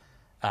effect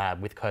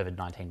with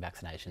COVID-19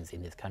 vaccinations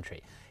in this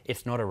country.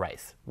 It's not a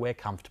race. We're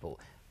comfortable.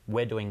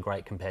 We're doing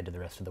great compared to the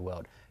rest of the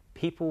world.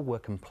 People were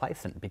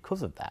complacent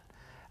because of that.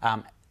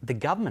 The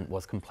government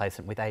was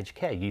complacent with aged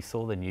care. You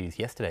saw the news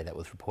yesterday that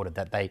was reported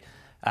that they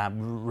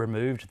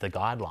removed the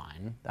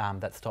guideline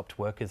that stopped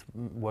workers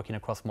working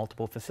across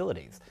multiple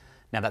facilities.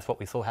 Now, that's what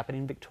we saw happen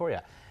in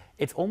Victoria.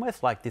 It's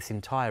almost like this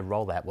entire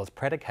rollout was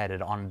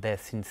predicated on their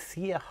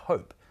sincere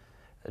hope,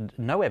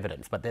 no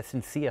evidence, but their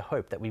sincere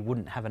hope that we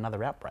wouldn't have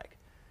another outbreak.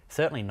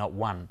 Certainly not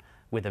one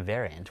with a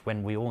variant,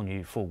 when we all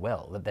knew full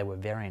well that there were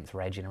variants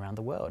raging around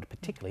the world,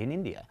 particularly in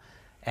India.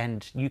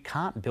 And you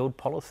can't build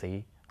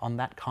policy on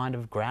that kind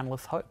of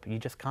groundless hope. You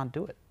just can't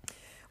do it.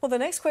 Well, the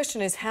next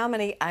question is, how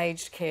many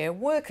aged care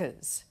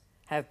workers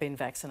have been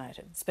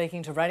vaccinated?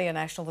 Speaking to Radio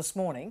National this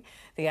morning,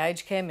 the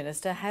aged care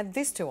minister had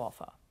this to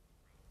offer.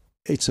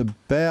 It's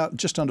about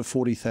just under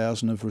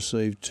 40,000 have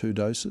received 2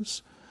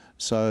 doses.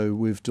 So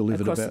we've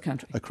delivered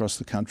across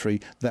the country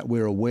that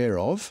we're aware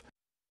of.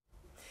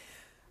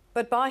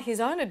 But by his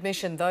own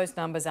admission, those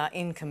numbers are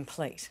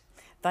incomplete.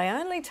 They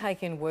only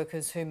take in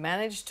workers who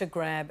managed to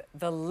grab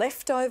the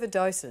leftover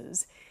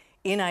doses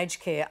in aged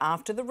care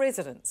after the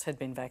residents had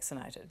been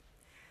vaccinated.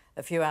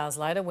 A few hours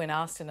later, when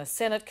asked in a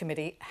Senate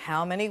committee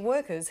how many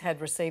workers had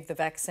received the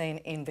vaccine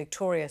in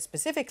Victoria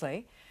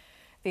specifically,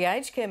 the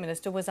aged care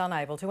minister was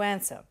unable to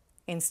answer.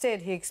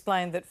 Instead, he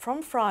explained that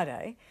from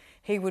Friday,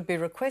 he would be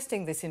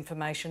requesting this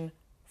information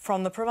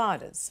from the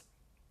providers.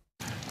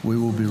 We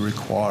will be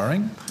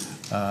requiring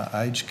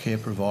aged care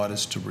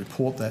providers to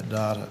report that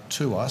data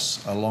to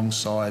us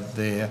alongside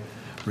their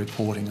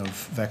reporting of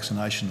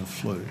vaccination of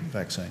flu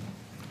vaccine.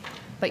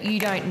 But you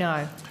don't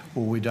know?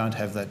 Well, we don't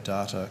have that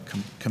data,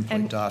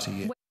 complete data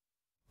yet.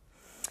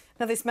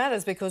 Now, this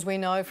matters because we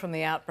know from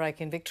the outbreak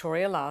in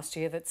Victoria last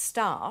year that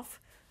staff,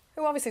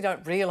 who obviously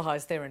don't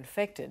realise they're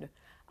infected,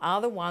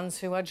 are the ones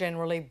who are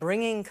generally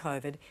bringing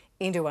COVID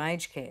into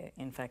aged care.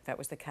 In fact, that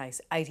was the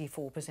case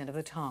 84% of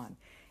the time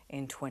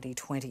in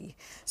 2020.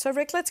 So,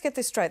 Rick, let's get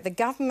this straight. The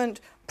government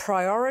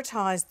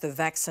prioritised the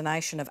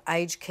vaccination of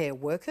aged care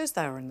workers.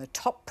 They were in the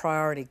top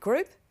priority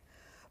group,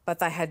 but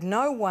they had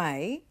no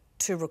way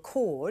to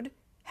record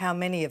how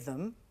many of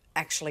them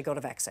actually got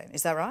a vaccine.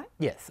 Is that right?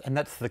 Yes, and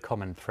that's the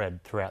common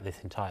thread throughout this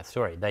entire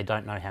story. They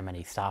don't know how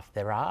many staff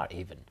there are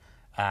even.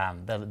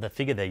 The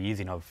figure they're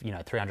using of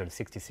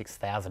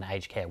 366,000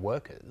 aged care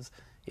workers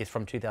is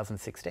from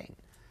 2016.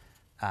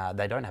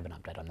 They don't have an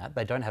update on that.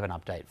 They don't have an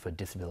update for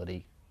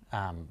disability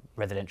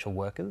residential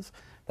workers.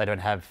 They don't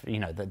have,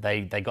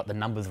 they got the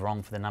numbers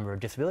wrong for the number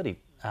of disability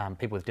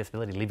people with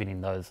disability living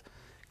in those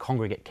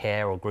congregate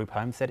care or group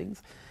home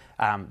settings.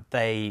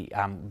 They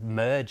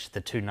merged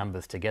the two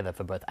numbers together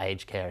for both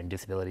aged care and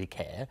disability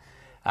care,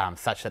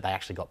 such that they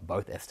actually got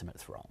both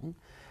estimates wrong.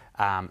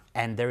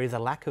 And there is a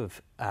lack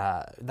of,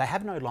 they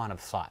have no line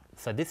of sight.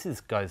 So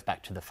this goes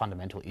back to the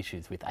fundamental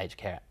issues with aged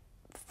care,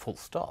 full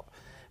stop,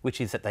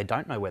 which is that they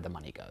don't know where the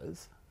money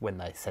goes when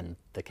they send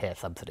the care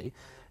subsidy.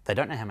 They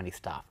don't know how many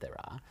staff there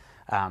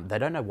are. They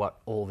don't know what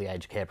all the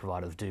aged care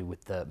providers do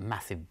with the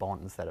massive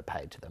bonds that are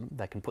paid to them.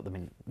 They can put them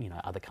in,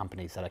 other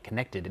companies that are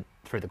connected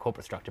through the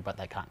corporate structure, but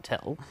they can't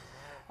tell.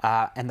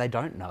 And they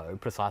don't know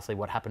precisely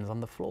what happens on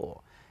the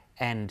floor.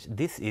 And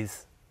this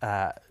is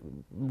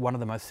one of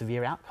the most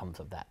severe outcomes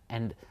of that.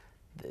 And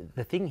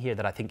the thing here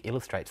that I think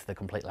illustrates the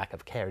complete lack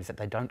of care is that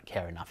they don't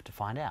care enough to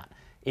find out.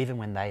 Even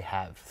when they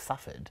have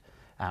suffered,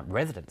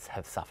 residents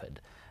have suffered,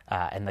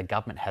 and the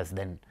government has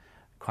then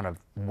kind of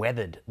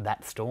weathered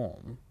that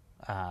storm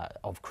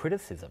of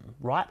criticism,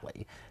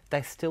 rightly,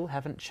 they still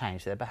haven't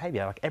changed their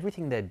behaviour. Like,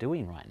 everything they're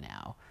doing right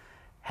now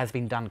has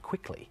been done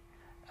quickly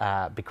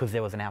because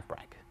there was an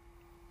outbreak.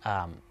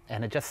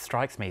 And it just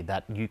strikes me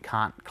that you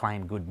can't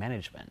claim good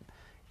management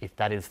if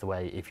that is the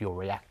way, if you're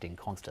reacting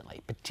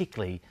constantly.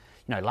 Particularly,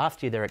 you know,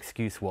 last year their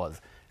excuse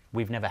was,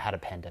 we've never had a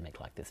pandemic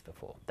like this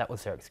before. That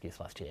was their excuse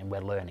last year, and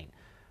we're learning.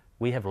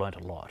 We have learnt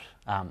a lot.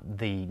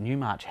 The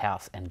Newmarch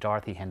House and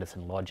Dorothy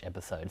Henderson Lodge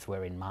episodes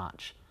were in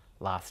March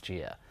last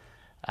year,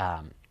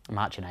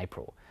 March and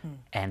April,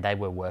 and they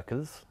were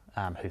workers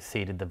who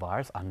seeded the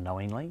virus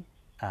unknowingly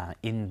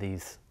in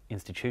these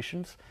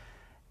institutions,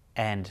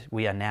 and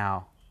we are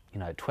now, you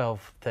know,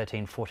 12,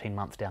 13, 14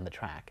 months down the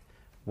track.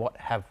 What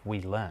have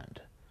we learned?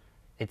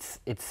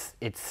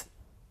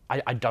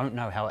 I don't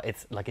know how,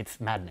 it's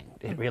maddening.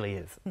 It really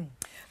is.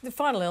 The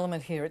final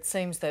element here, it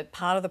seems that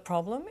part of the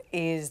problem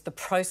is the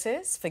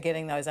process for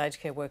getting those aged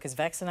care workers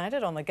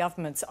vaccinated. On the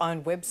government's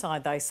own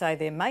website, they say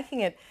they're making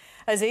it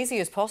as easy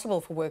as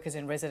possible for workers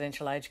in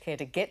residential aged care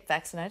to get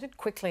vaccinated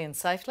quickly and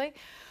safely.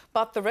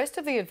 But the rest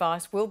of the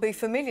advice will be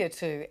familiar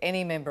to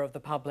any member of the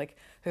public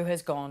who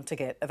has gone to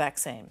get a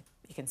vaccine.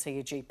 You can see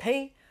your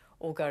GP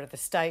or go to the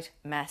state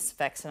mass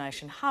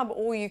vaccination hub,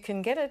 or you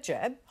can get a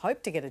jab,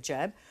 hope to get a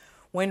jab,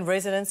 when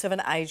residents of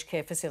an aged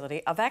care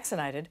facility are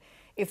vaccinated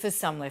if there's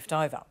some left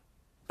over.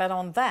 But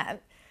on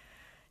that,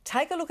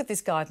 take a look at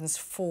this guidance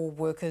for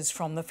workers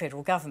from the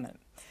federal government.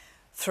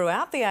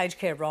 Throughout the aged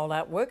care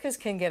rollout, workers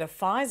can get a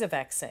Pfizer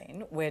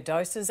vaccine where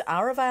doses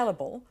are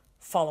available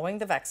following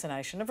the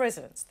vaccination of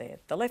residents. They're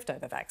the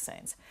leftover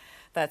vaccines.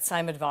 That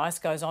same advice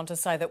goes on to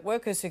say that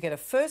workers who get a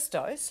first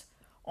dose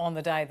on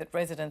the day that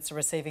residents are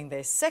receiving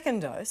their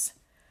second dose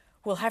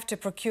will have to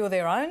procure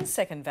their own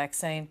second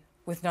vaccine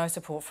with no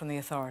support from the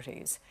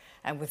authorities.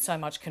 And with so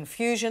much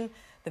confusion,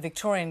 the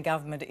Victorian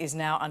government is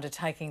now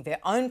undertaking their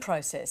own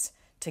process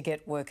to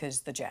get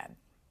workers the jab.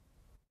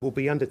 We'll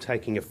be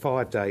undertaking a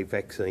 5-day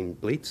vaccine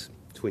blitz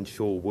to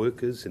ensure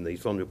workers in these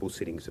vulnerable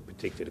settings are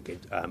protected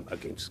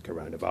against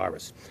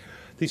coronavirus.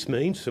 This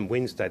means from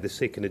Wednesday the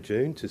 2nd of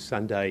June to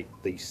Sunday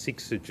the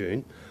 6th of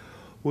June,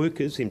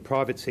 workers in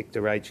private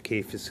sector aged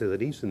care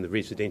facilities and the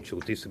residential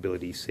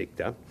disability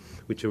sector,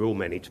 which are all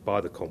managed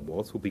by the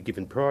Commonwealth, will be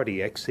given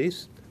priority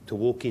access to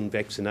walk-in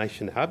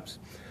vaccination hubs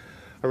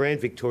around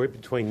Victoria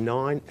between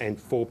 9 and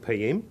 4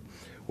 p.m.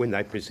 when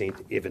they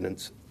present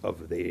evidence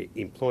of their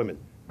employment.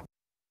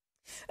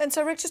 And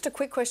so, Rick, just a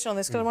quick question on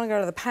this, because I want to go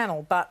to the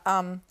panel, but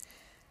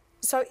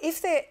so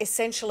if they're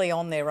essentially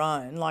on their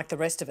own, like the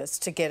rest of us,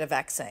 to get a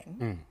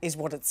vaccine, is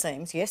what it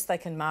seems. Yes, they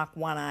can mark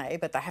 1A,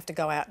 but they have to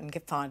go out and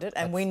find it.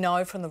 And we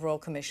know from the Royal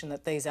Commission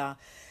that these are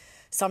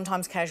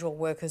sometimes casual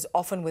workers,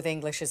 often with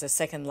English as a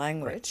second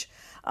language.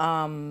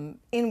 In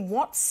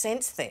what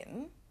sense,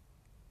 then,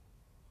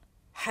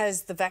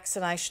 has the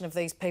vaccination of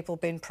these people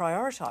been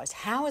prioritised?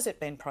 How has it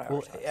been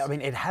prioritised? Well, I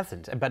mean, it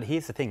hasn't. But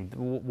here's the thing: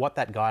 what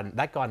that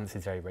guidance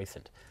is very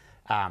recent.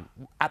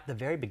 At the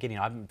very beginning,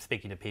 I'm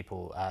speaking to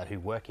people who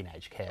work in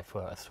aged care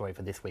for a story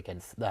for this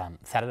weekend's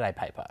Saturday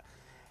paper,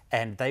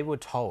 and they were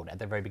told at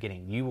the very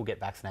beginning, you will get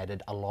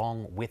vaccinated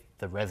along with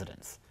the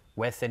residents.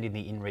 We're sending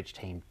the in-reach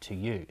team to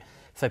you.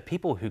 So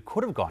people who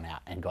could have gone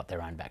out and got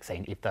their own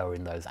vaccine if they were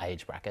in those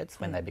age brackets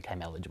when they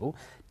became eligible,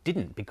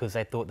 didn't, because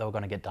they thought they were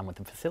going to get done with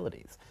the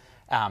facilities.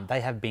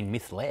 They have been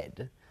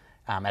misled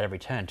at every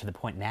turn, to the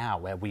point now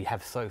where we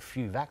have so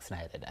few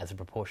vaccinated as a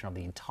proportion of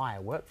the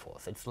entire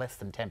workforce. It's less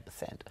than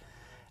 10%.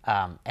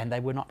 And they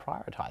were not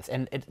prioritised.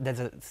 And there's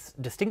a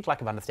distinct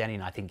lack of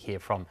understanding, I think, here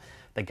from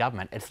the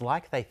government. It's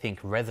like they think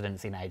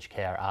residents in aged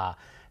care are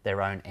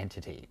their own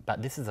entity,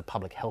 but this is a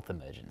public health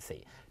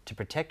emergency. To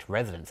protect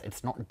residents,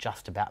 it's not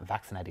just about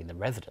vaccinating the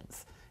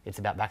residents, it's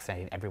about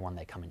vaccinating everyone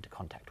they come into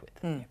contact with.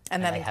 And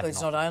that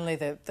includes not only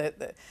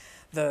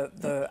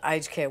the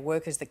aged care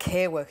workers, the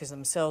care workers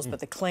themselves, but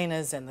the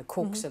cleaners and the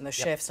cooks and the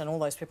chefs and all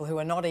those people who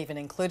are not even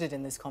included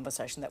in this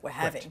conversation that we're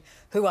having,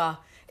 who are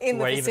in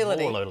the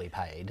facility. Even more lowly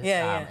paid,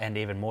 and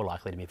even more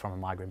likely to be from a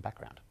migrant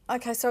background.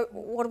 Okay, so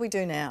what do we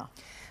do now?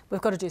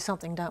 We've got to do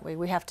something, don't we?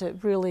 We have to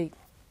really...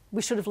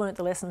 We should have learnt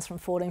the lessons from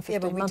 14,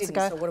 15 months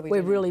ago. So what do we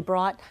We're do really now?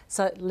 bright.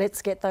 So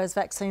let's get those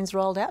vaccines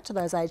rolled out to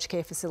those aged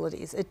care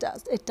facilities.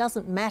 It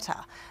doesn't matter.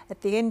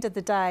 At the end of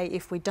the day,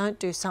 if we don't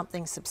do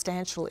something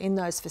substantial in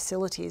those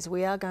facilities,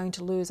 we are going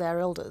to lose our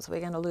elders. We're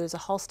going to lose a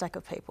whole stack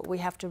of people. We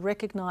have to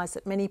recognise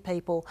that many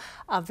people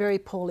are very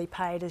poorly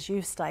paid, as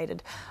you've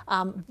stated.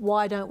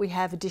 Why don't we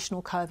have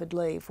additional COVID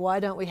leave? Why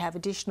don't we have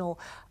additional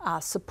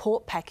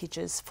support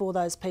packages for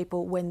those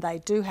people when they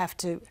do have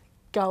to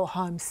go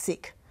home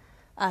sick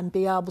and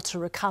be able to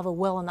recover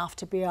well enough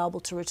to be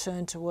able to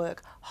return to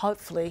work,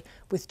 hopefully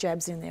with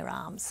jabs in their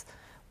arms?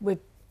 We're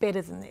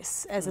better than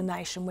this as a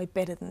nation. We're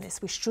better than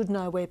this. We should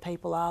know where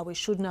people are, we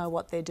should know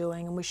what they're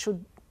doing, and we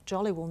should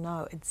Jolly will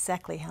know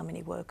exactly how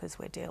many workers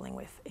we're dealing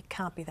with. It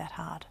can't be that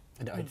hard.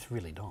 No, it's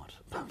really not.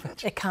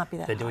 It can't be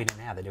that They're hard. doing it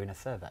now. They're doing a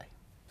survey.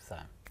 So.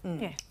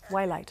 Yeah,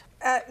 way late.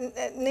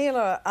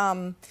 Neela,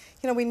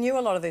 you know, we knew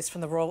a lot of this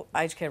from the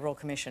Aged Care Royal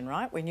Commission,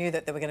 right? We knew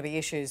that there were going to be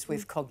issues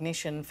with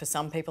cognition for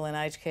some people in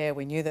aged care.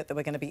 We knew that there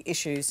were going to be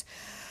issues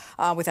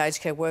with aged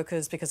care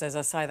workers because, as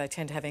I say, they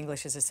tend to have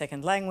English as a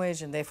second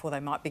language and therefore they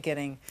might be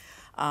getting,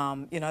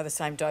 you know, the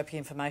same dopey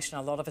information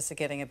a lot of us are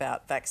getting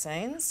about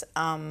vaccines.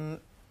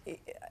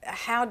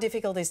 How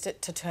difficult is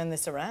it to turn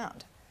this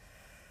around?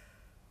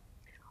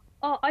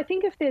 Oh, I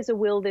think if there's a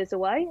will, there's a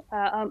way.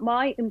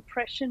 My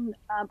impression,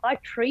 I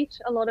treat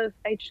a lot of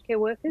aged care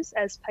workers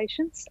as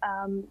patients.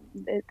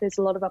 There's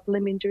a lot of upper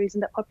limb injuries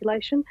in that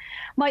population.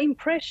 My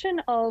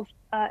impression of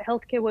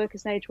healthcare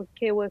workers and aged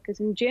care workers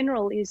in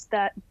general is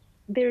that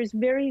there is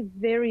very,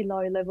 very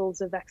low levels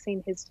of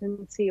vaccine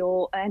hesitancy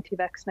or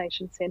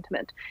anti-vaccination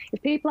sentiment.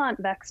 If people aren't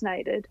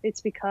vaccinated,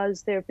 it's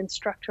because there have been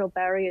structural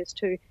barriers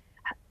to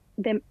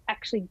them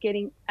actually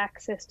getting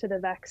access to the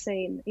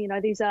vaccine. You know,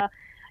 these are,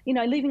 you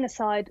know, leaving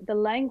aside the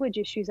language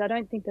issues, I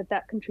don't think that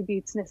that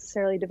contributes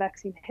necessarily to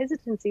vaccine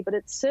hesitancy, but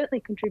it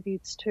certainly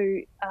contributes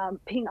to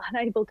being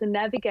unable to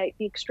navigate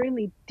the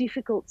extremely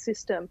difficult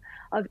system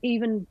of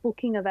even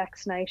booking a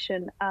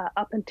vaccination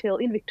up until,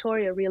 in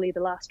Victoria, really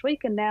the last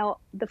week, and now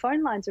the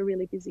phone lines are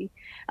really busy.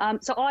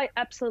 So I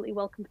absolutely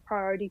welcome the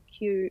priority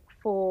queue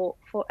for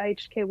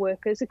aged care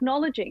workers,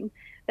 acknowledging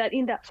that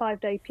in that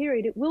 5-day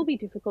period, it will be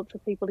difficult for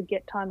people to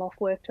get time off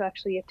work to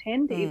actually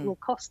attend. It will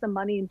cost them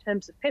money in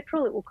terms of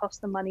petrol. It will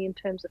cost them money in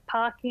terms of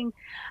parking.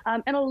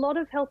 And a lot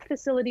of health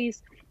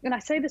facilities, and I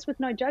say this with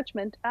no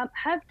judgment,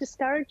 have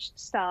discouraged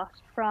staff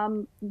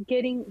from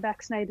getting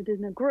vaccinated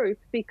in a group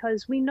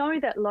because we know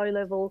that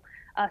low-level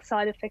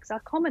side effects are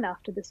common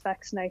after this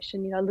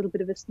vaccination, you know, a little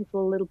bit of a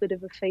sniffle, a little bit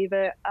of a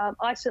fever.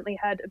 I certainly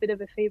had a bit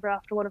of a fever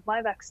after one of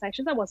my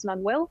vaccinations. I wasn't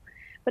unwell,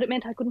 but it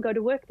meant I couldn't go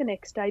to work the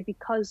next day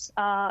because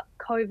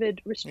COVID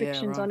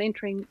restrictions on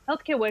entering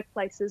healthcare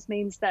workplaces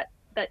means that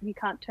you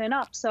can't turn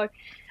up. So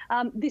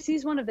this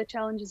is one of the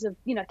challenges of,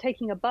 you know,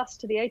 taking a bus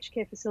to the aged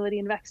care facility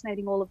and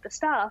vaccinating all of the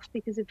staff,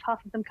 because if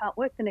half of them can't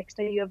work the next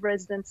day, you have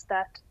residents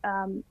that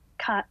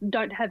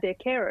don't have their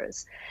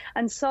carers.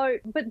 And so,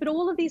 but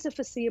all of these are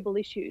foreseeable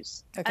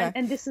issues. Okay.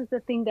 And this is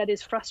the thing that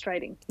is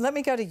frustrating. Let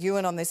me go to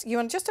Ewen on this.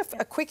 Ewen, just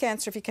a quick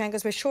answer if you can,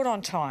 because we're short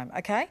on time,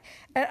 okay?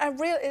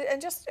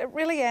 And just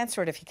really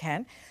answer it if you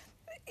can.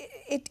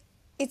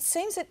 It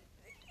seems that,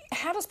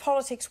 how does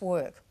politics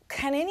work?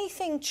 Can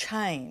anything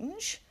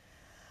change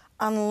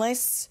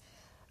unless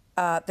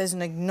there's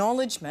an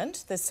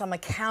acknowledgement, there's some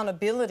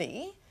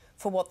accountability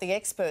for what the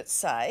experts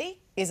say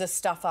is a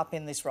stuff up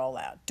in this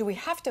rollout? Do we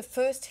have to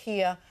first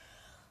hear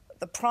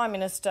the Prime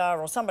Minister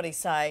or somebody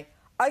say,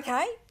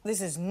 OK, this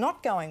is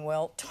not going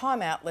well,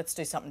 time out, let's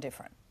do something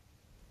different?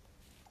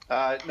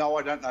 No,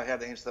 I don't know how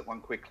to answer that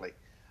one quickly.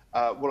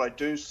 What I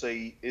do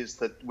see is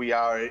that we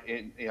are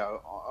in, you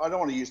know, I don't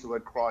want to use the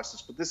word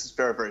crisis, but this is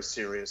very, very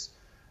serious.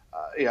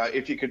 You know,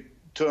 if you could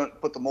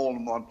put them all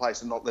in one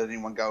place and not let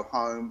anyone go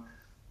home,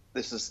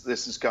 this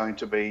is going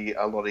to be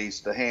a lot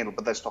easier to handle,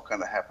 but that's not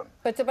going to happen.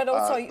 But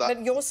also,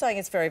 but you're saying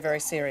it's very, very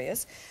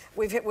serious.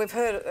 We've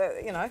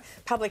heard, you know,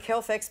 public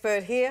health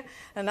expert here,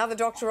 another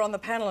doctor on the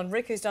panel, and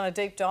Rick, who's done a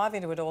deep dive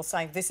into it all,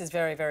 saying this is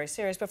very, very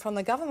serious. But from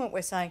the government,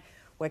 we're saying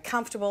we're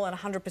comfortable and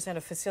 100%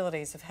 of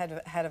facilities have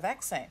had a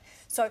vaccine.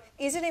 So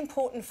is it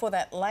important for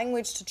that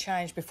language to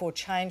change before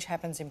change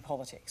happens in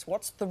politics?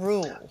 What's the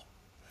rule?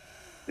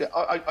 Yeah,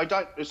 I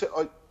don't.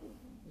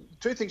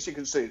 Two things you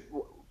can see.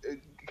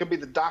 It can be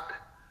the duck.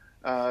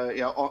 You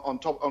know, on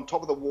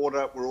top of the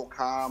water, we're all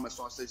calm. It's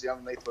nice and easy.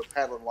 Underneath, we're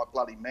paddling like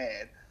bloody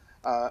mad.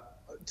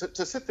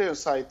 To sit there and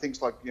say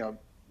things like, you know,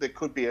 there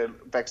could be a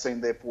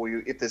vaccine there for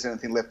you if there's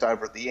anything left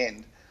over at the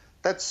end,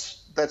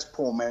 that's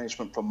poor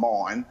management from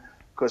mine.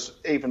 Because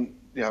even,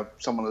 you know,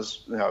 someone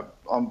is, you know,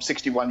 I'm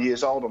 61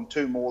 years old. I'm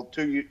two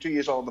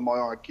years older than my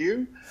IQ.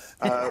 You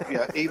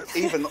know,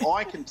 even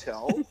I can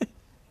tell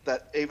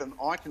that.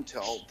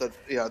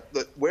 You know,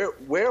 that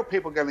where are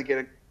people going to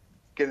get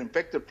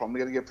infected from?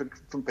 They're going to get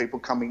from people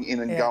coming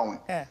in and going.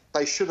 Yeah.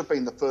 They should have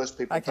been the first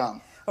people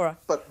done. All right.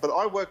 But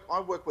I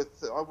work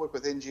with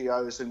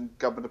NGOs and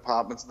government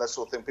departments and that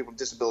sort of thing. People with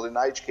disability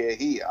and aged care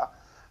here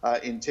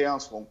in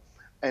Townsville,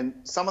 and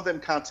some of them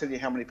can't tell you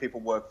how many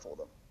people work for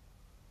them.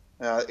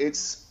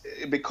 It's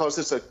because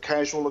it's a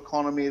casual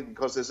economy,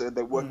 because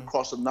they work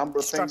across a number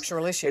of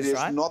structural things. issues,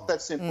 right? It is not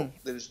that simple.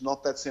 It is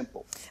not that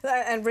simple.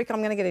 And Rick, I'm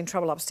going to get in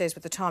trouble upstairs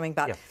with the timing,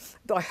 but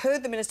I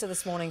heard the Minister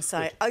this morning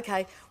say,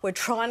 OK, we're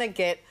trying to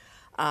get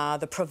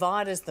the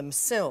providers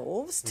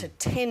themselves to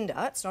tender.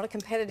 It's not a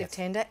competitive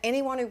tender.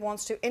 Anyone who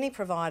wants to, any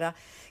provider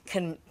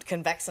can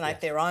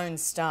vaccinate their own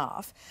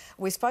staff.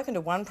 We've spoken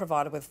to one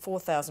provider with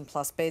 4,000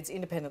 plus beds,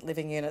 independent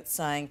living units,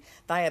 saying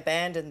they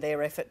abandoned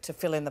their effort to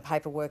fill in the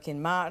paperwork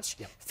in March.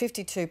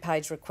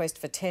 52-page request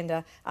for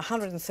tender,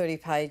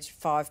 130-page,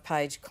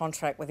 5-page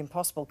contract with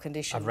impossible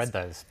conditions. I've read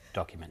those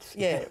documents.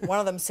 Yeah, one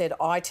of them said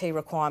IT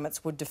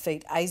requirements would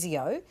defeat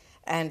ASIO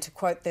And to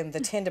quote them, the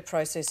tender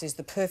process is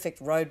the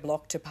perfect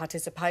roadblock to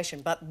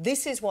participation. But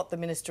this is what the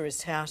Minister is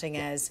touting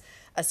as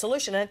a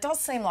solution. And it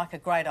does seem like a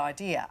great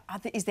idea.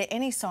 Is there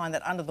any sign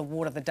that under the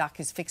water the duck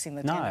is fixing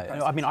the tender process?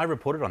 No, I mean, I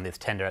reported on this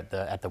tender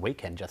at the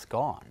weekend just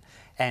gone,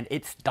 and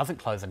it doesn't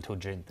close until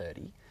June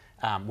 30.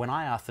 When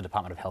I asked the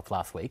Department of Health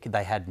last week,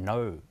 they had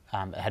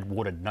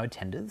awarded no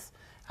tenders.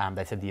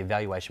 They said the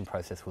evaluation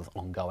process was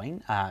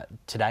ongoing.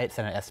 Today at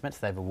Senate estimates,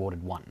 they've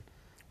awarded one.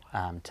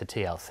 To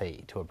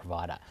TLC, to a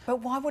provider. But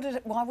why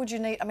would you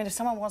need... I mean, if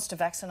someone wants to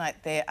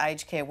vaccinate their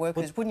aged care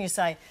workers, wouldn't you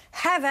say,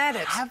 have at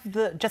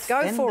it, just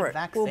go send for the it,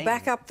 vaccine we'll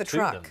back up the to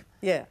truck. them.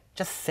 Yeah.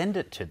 Just send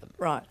it to them.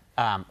 Right.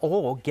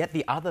 Or get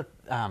the other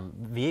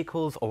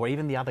vehicles or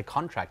even the other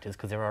contractors,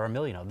 because there are a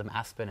million of them,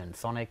 Aspen and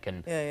Sonic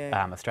and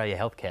Australia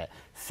Healthcare,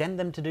 send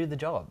them to do the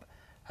job.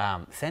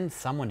 Send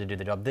someone to do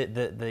the job.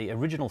 The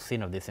original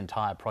sin of this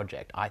entire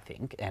project, I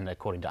think, and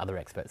according to other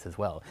experts as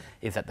well,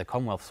 is that the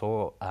Commonwealth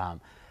saw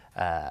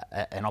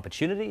an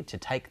opportunity to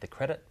take the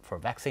credit for a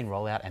vaccine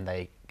rollout, and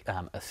they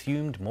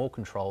assumed more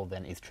control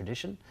than is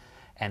tradition,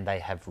 and they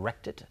have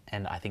wrecked it,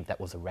 and I think that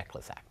was a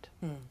reckless act.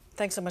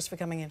 Thanks so much for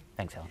coming in.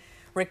 Thanks, Helen.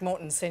 Rick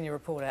Morton, senior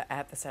reporter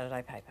at the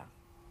Saturday Paper.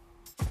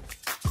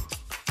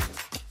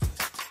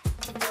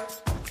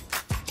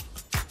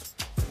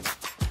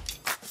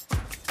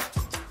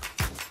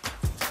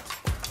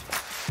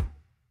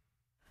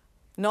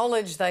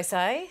 Knowledge, they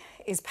say,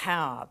 is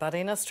power. But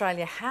in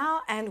Australia,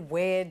 how and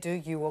where do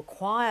you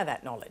acquire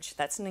that knowledge?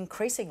 That's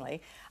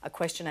increasingly a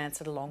question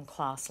answered along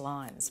class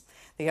lines.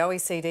 The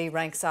OECD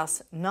ranks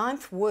us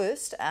 9th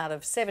worst out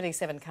of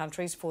 77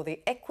 countries for the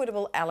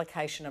equitable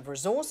allocation of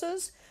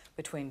resources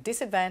between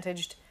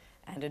disadvantaged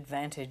and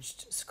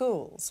advantaged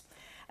schools.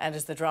 And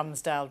as the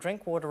Drumsdale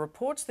Drinkwater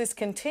reports, this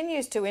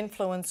continues to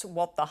influence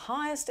what the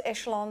highest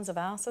echelons of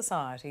our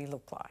society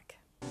look like.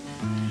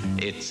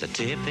 It's a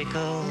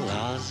typical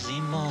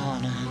Aussie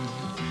morning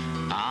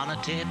on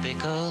a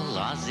typical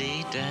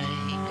Aussie day,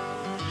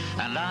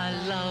 and I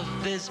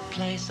love this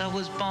place I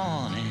was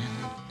born in.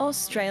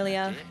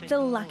 Australia, the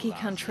lucky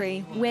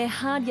country where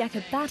hard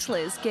yakka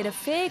battlers get a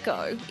fair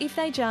go if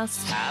they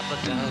just have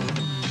a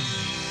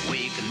go.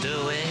 We can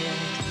do it.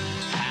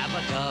 Have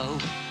a go.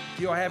 If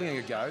you're having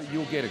a go,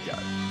 you'll get a go.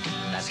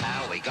 That's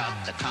how we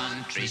got the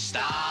country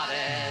started.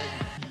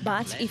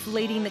 But if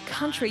leading the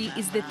country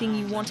is the thing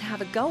you want to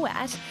have a go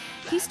at,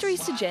 history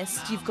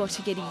suggests you've got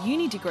to get a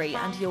uni degree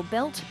under your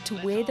belt to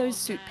wear those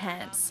suit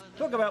pants.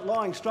 Talk about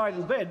lying straight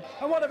in bed.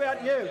 And what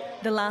about you?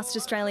 The last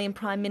Australian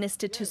Prime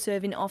Minister to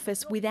serve in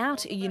office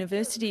without a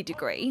university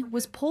degree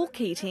was Paul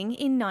Keating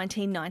in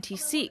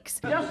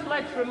 1996. Just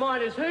let's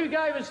remind us who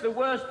gave us the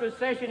worst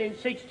recession in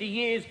 60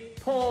 years,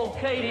 Paul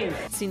Keating.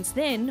 Since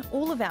then,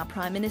 all of our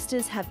Prime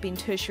Ministers have been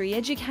tertiary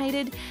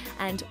educated,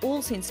 and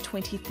all since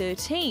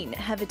 2013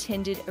 have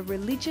attended a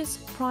religious,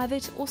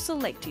 private or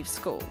selective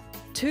school.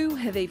 2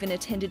 have even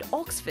attended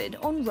Oxford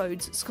on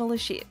Rhodes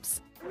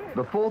scholarships.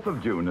 The 4th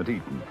of June at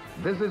Eton.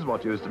 This is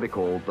what used to be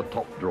called the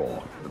top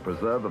drawer, the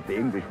preserve of the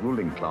English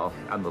ruling class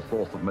and the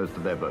source of most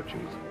of their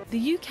virtues.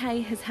 The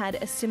UK has had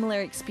a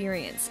similar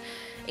experience.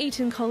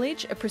 Eton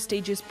College, a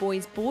prestigious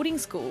boys' boarding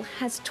school,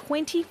 has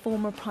 20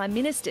 former Prime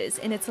Ministers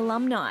in its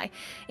alumni,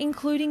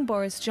 including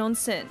Boris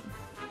Johnson.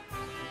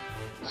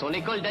 Son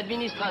école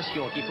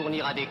d'administration qui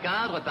fournira des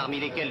cadres parmi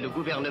lesquels le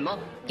gouvernement.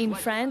 In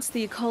France,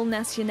 the École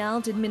Nationale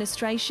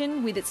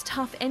d'Administration, with its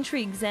tough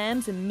entry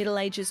exams and Middle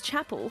Ages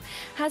chapel,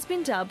 has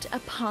been dubbed a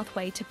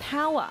pathway to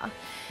power.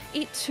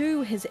 It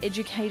too has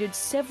educated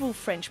several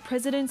French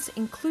presidents,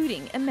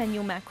 including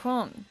Emmanuel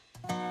Macron.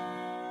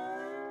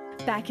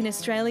 Back in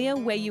Australia,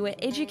 where you are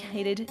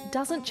educated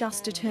doesn't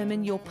just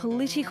determine your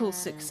political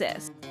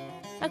success.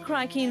 A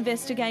Crikey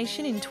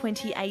investigation in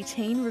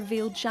 2018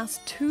 revealed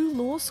just 2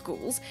 law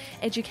schools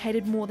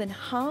educated more than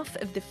half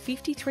of the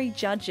 53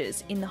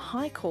 judges in the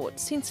High Court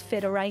since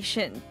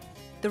Federation.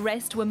 The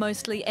rest were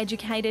mostly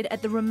educated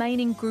at the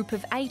remaining group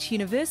of 8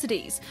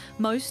 universities,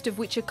 most of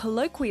which are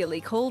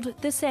colloquially called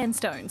the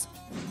Sandstones,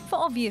 for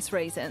obvious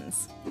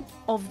reasons.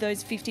 Of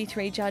those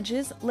 53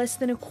 judges, less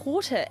than a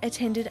quarter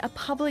attended a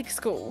public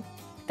school.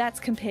 That's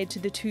compared to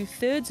the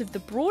 2/3 of the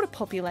broader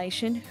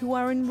population who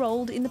are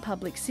enrolled in the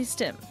public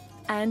system.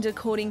 And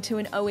according to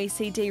an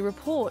OECD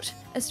report,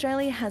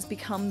 Australia has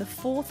become the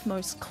 4th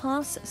most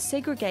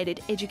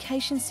class-segregated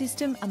education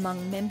system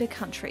among member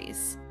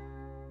countries.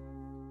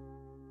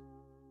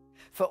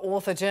 For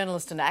author,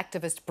 journalist and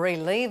activist Bree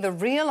Lee, the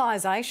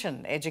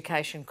realisation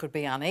education could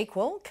be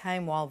unequal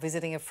came while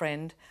visiting a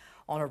friend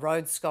on a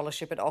Rhodes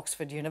Scholarship at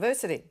Oxford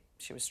University.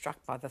 She was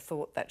struck by the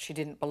thought that she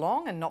didn't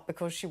belong and not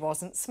because she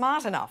wasn't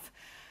smart enough.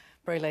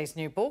 Bree Lee's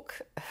new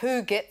book,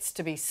 Who Gets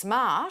to Be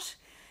Smart?,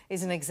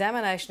 is an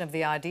examination of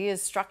the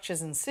ideas,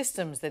 structures and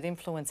systems that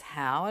influence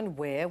how and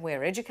where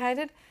we're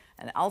educated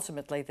and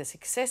ultimately the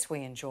success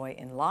we enjoy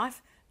in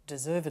life,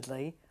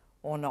 deservedly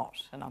or not.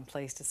 And I'm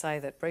pleased to say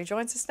that Bree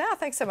joins us now.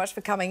 Thanks so much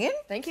for coming in.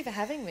 Thank you for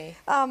having me.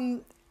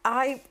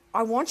 I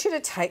want you to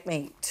take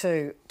me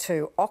to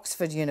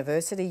Oxford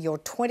University. You're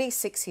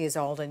 26 years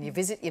old and you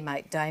visit your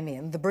mate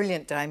Damien, the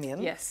brilliant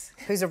Damien. Yes.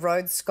 Who's a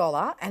Rhodes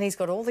Scholar, and he's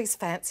got all these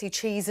fancy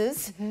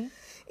cheeses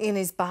in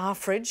his bar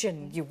fridge,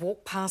 and you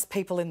walk past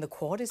people in the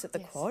quad. Is it the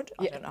quad?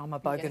 I don't know, I'm a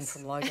bogan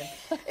from Logan.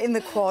 In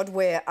the quad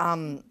where,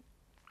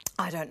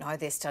 I don't know,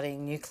 they're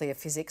studying nuclear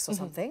physics or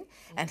something,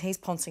 and he's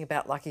poncing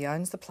about like he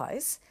owns the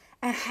place.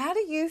 And how do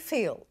you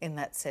feel in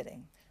that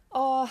setting?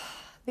 Oh,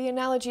 the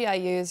analogy I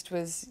used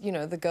was, you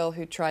know, the girl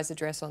who tries a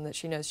dress on that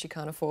she knows she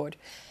can't afford.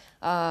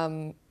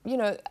 You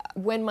know,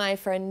 when my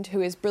friend,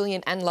 who is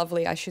brilliant and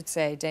lovely, I should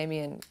say,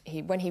 Damien,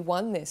 when he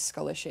won this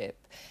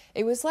scholarship,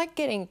 it was like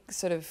getting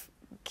sort of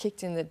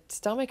kicked in the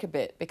stomach a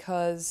bit,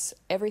 because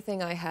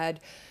everything I had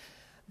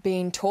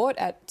been taught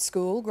at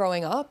school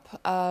growing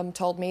up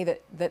told me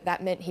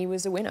that meant he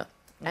was a winner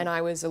and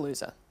I was a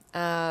loser.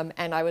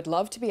 And I would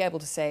love to be able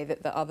to say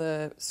that the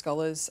other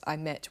scholars I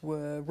met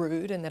were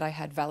rude and that I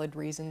had valid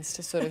reasons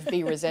to sort of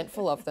be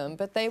resentful of them,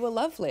 but they were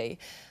lovely.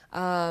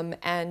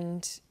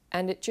 And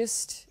it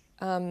just,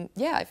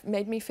 it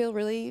made me feel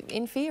really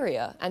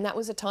inferior. And that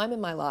was a time in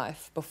my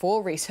life,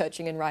 before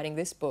researching and writing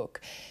this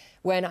book,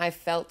 when I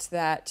felt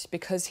that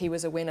because he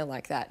was a winner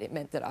like that, it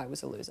meant that I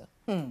was a loser.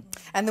 And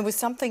there was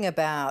something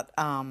about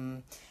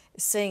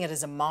seeing it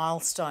as a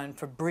milestone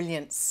for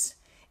brilliance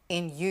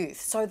in youth.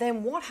 So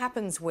then what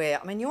happens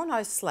where, I mean, you're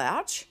no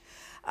slouch,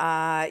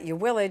 you're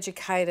well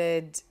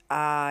educated,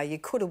 you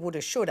coulda,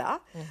 woulda,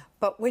 shoulda,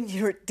 but when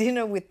you're at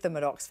dinner with them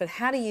at Oxford,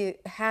 how do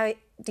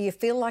you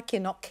feel like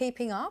you're not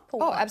keeping up?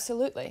 Or what?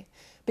 Absolutely.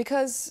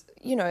 Because,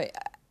 you know,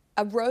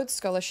 a Rhodes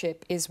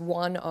Scholarship is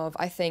one of,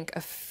 I think,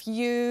 a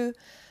few,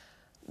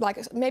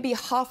 like maybe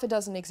half a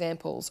dozen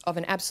examples of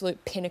an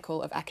absolute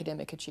pinnacle of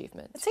academic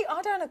achievement. See,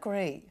 I don't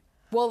agree.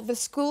 Well, the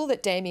school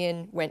that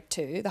Damien went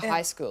to, the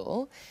high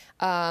school,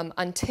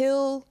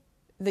 until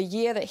the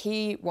year that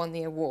he won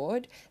the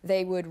award,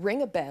 they would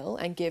ring a bell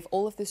and give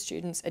all of the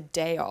students a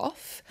day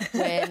off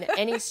when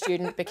any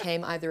student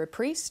became either a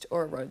priest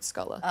or a Rhodes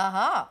Scholar.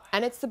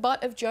 And it's the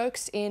butt of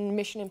jokes in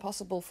Mission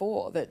Impossible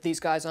 4 that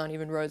these guys aren't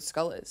even Rhodes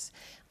Scholars.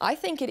 I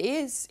think it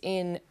is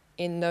in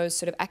those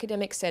sort of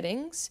academic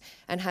settings,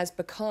 and has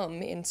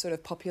become, in sort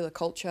of popular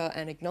culture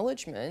and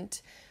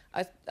acknowledgement,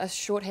 a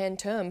shorthand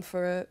term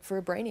for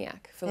a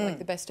brainiac, for like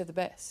the best of the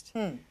best.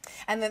 And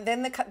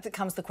then there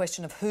comes the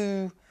question of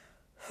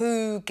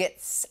who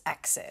gets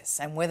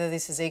access, and whether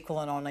this is equal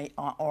and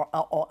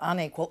or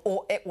unequal,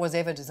 or it was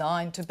ever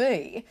designed to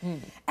be.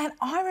 And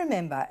I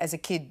remember as a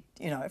kid,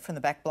 you know, from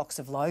the back blocks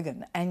of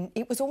Logan, and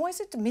it was always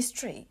a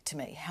mystery to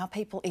me how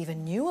people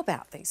even knew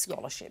about these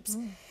scholarships.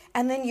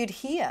 And then you'd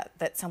hear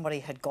that somebody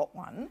had got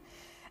one,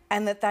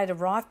 and that they'd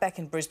arrive back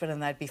in Brisbane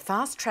and they'd be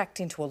fast-tracked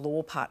into a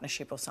law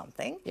partnership or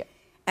something.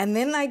 And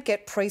then they'd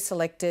get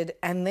pre-selected,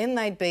 and then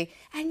they'd be...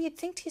 And you'd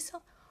think to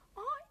yourself,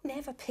 I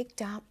never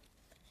picked up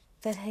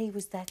that he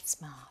was that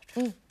smart.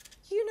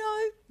 You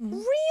know,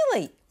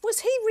 really?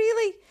 Was he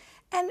really?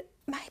 And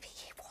maybe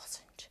he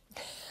wasn't.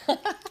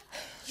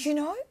 You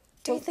know?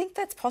 Do you think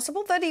that's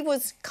possible? That he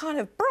was kind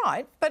of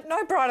bright, but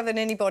no brighter than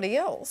anybody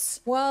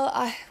else?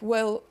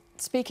 Well,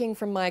 speaking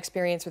from my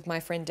experience with my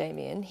friend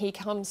Damien, he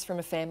comes from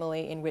a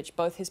family in which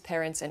both his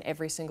parents and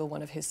every single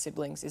one of his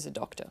siblings is a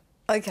doctor.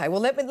 Okay,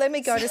 well, let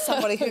me go to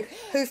somebody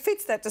who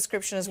fits that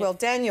description as well.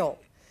 Daniel,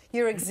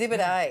 you're Exhibit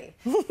A.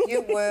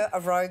 You were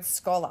a Rhodes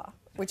Scholar,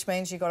 which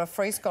means you got a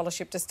free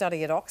scholarship to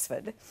study at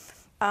Oxford.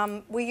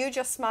 Were you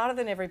just smarter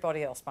than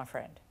everybody else, my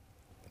friend?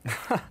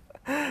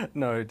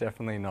 No,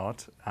 definitely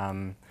not.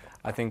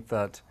 I think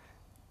that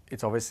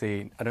it's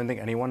obviously, I don't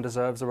think anyone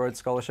deserves a Rhodes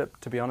Scholarship,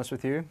 to be honest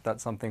with you.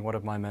 That's something one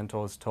of my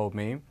mentors told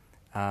me,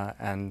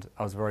 and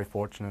I was very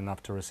fortunate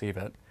enough to receive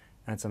it.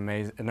 And it's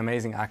an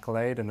amazing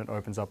accolade, and it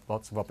opens up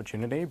lots of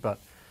opportunity. But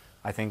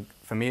I think,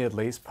 for me at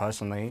least,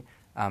 personally,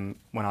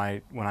 when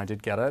I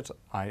did get it,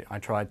 I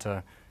tried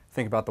to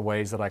think about the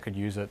ways that I could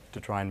use it to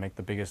try and make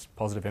the biggest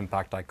positive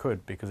impact I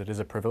could, because it is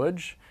a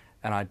privilege,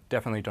 and I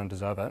definitely don't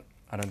deserve it.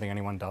 I don't think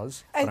anyone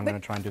does, but I'm going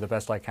to try and do the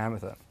best I can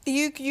with it.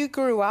 You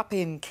grew up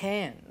in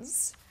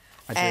Cairns.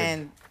 I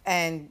did.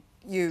 And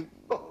you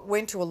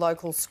went to a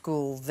local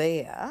school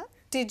there.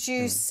 Did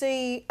you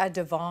see a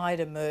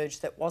divide emerge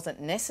that wasn't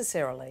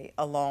necessarily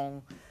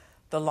along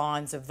the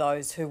lines of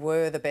those who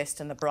were the best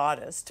and the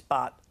brightest,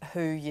 but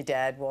who your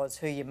dad was,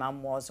 who your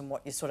mum was, and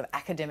what your sort of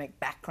academic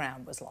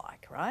background was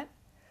like, right?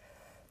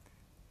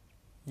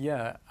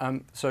 Yeah,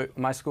 so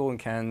my school in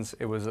Cairns,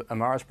 it was a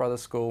Morris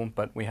Brothers school,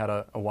 but we had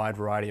a wide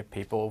variety of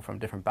people from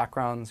different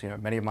backgrounds. You know,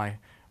 many of my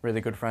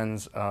really good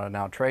friends are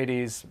now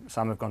tradies,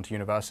 some have gone to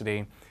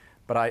university,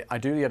 but I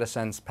do get a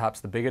sense perhaps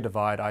the bigger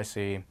divide I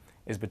see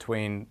is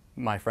between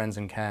my friends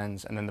in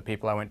Cairns and then the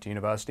people I went to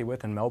university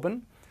with in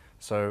Melbourne.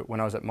 So when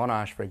I was at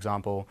Monash, for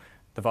example,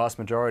 the vast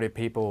majority of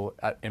people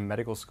in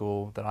medical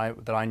school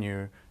that I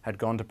knew had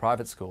gone to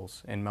private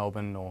schools in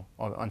Melbourne or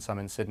some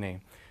in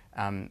Sydney.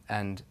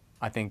 And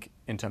I think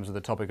in terms of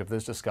the topic of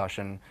this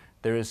discussion,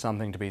 there is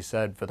something to be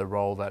said for the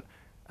role that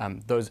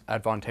those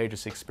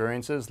advantageous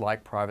experiences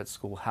like private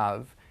school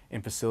have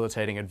in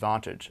facilitating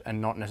advantage,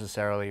 and not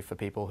necessarily for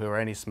people who are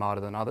any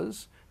smarter than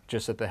others,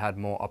 just that they had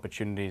more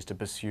opportunities to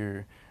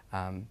pursue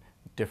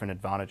different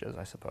advantages,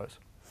 I suppose.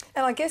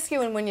 And I guess,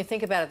 Ewen, when you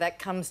think about it, that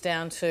comes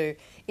down to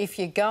if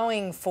you're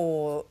going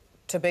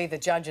to be the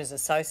judge's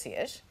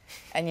associate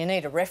and you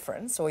need a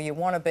reference, or you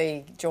want to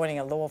be joining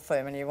a law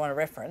firm and you want a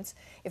reference,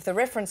 if the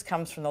reference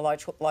comes from the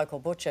local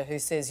butcher who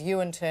says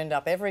Ewen turned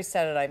up every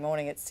Saturday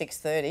morning at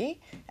 6:30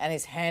 and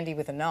is handy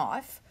with a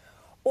knife,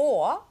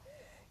 or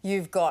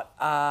you've got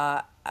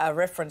a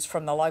reference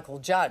from the local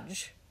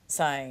judge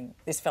saying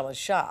this fella's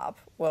sharp,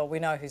 well, we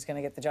know who's going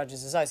to get the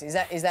judge's associate.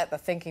 Is that the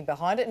thinking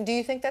behind it? And do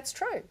you think that's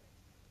true?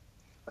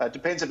 It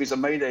depends if he's a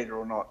meat eater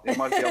or not. He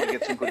might be able to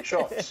get some good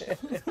shots.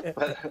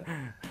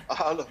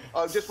 But,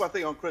 just one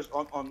thing on Chris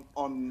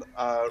on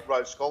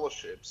Rhodes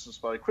scholarships.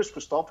 Chris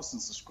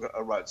Christopherson's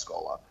a Rhodes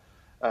scholar,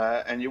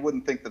 and you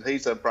wouldn't think that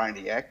he's a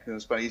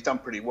brainiac, but he's done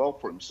pretty well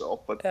for himself.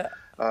 But and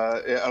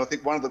I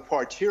think one of the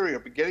criteria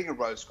for getting a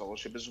Rhodes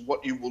scholarship is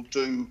what you will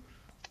do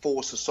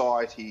for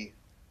society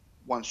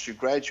once you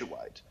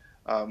graduate.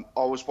 I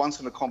was once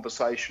in a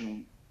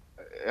conversation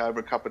over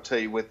a cup of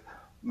tea with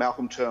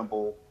Malcolm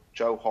Turnbull,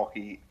 Joe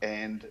Hockey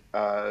and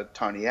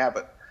Tony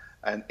Abbott.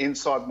 And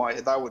inside my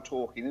head, they were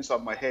talking,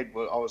 inside my head,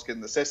 I was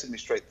getting the Sesame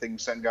Street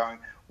things and going,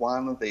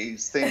 one of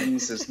these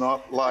things is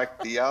not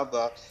like the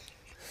other.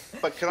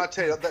 But can I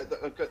tell you...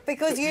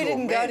 Because you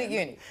didn't go to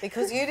uni.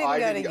 Because you didn't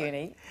go to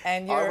uni.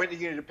 And I went to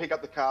uni to pick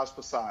up the cars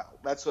for sale.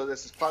 That's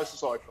as close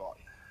as I got.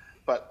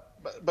 But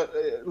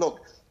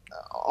look,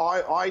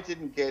 I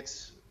didn't get...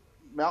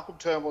 Malcolm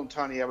Turnbull and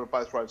Tony Abbott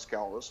both Rhodes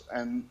scholars,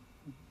 and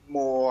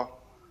more...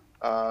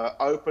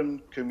 open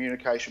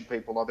communication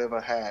people I've ever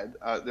had.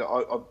 They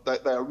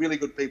are really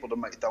good people to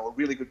me. They were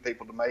really good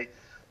people to me.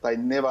 They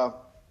never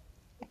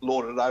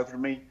lorded it over to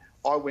me.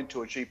 I went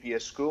to a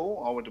GPS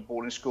school. I went to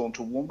boarding school in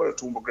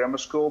Toowoomba Grammar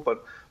School,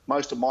 but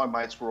most of my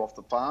mates were off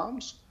the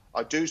farms.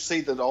 I do see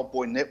that old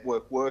boy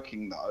network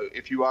working, though.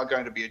 If you are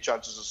going to be a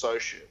judge's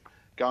associate,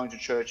 going to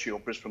Churchill or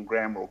Brisbane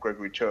Grammar or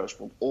Gregory Terrace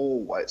will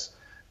always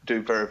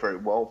do very, very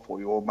well for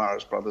you, or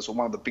Morris Brothers, or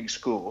one of the big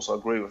schools. I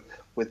agree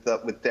with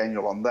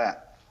Daniel on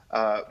that.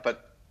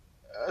 But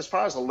as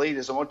far as the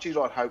leaders,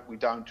 I'd hope we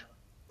don't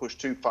push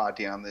too far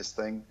down this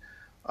thing.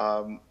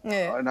 I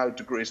know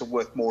degrees are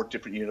worth more at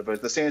different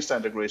universities. The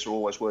Sandstone degrees are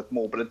always worth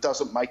more, but it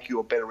doesn't make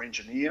you a better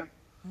engineer.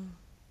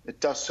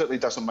 It certainly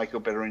doesn't make you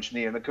a better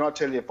engineer. And can I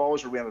tell you, if I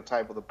was around a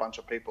table with a bunch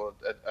of people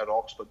at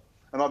Oxford,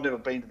 and I've never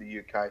been to the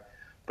UK,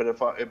 but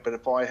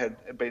if I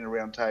had been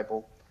around a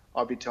table,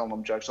 I'd be telling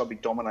them jokes. I'd be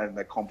dominating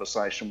that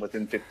conversation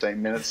within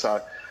 15 minutes.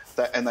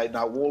 And they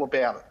know all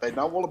about it. They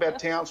know all about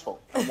Townsville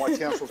and why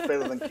Townsville's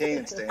better than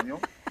Cairns, Daniel.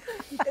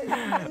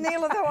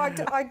 Neela, though,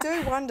 I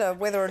do wonder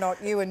whether or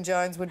not Ewen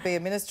Jones would be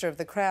a Minister of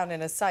the Crown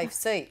in a safe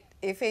seat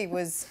if he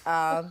was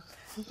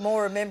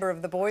more a member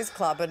of the Boys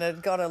Club and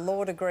had got a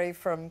law degree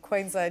from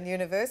Queensland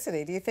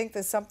University. Do you think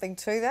there's something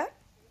to that?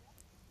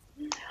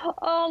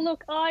 Oh,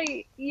 look,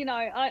 I'm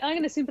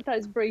going to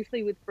sympathise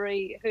briefly with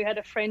Bree, who had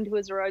a friend who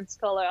was a Rhodes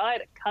Scholar. I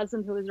had a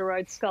cousin who was a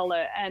Rhodes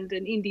Scholar and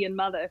an Indian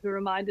mother who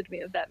reminded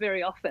me of that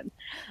very often.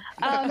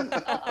 I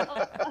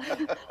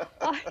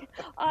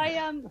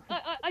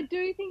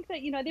do think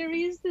that, there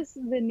is this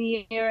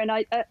veneer, and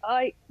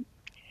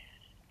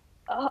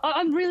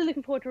I'm really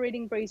looking forward to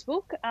reading Bree's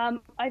book.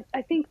 I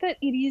think that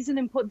it is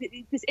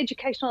this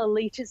educational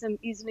elitism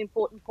is an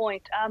important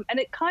point. And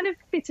it kind of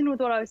fits in with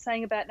what I was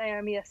saying about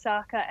Naomi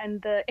Osaka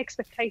and the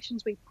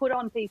expectations we put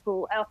on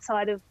people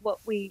outside of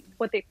what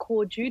their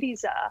core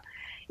duties are,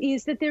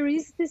 is that there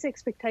is this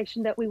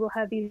expectation that we will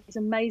have these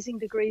amazing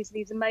degrees,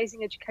 these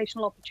amazing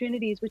educational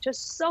opportunities, which are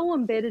so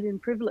embedded in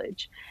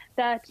privilege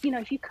that,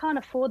 if you can't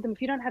afford them,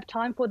 if you don't have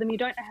time for them, you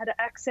don't know how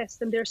to access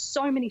them, there are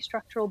so many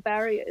structural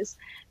barriers.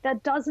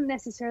 That doesn't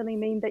necessarily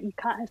mean that you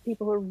can't have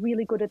people who are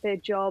really good at their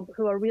job,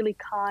 who are really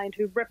kind,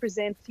 who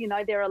represent,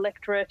 their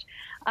electorate,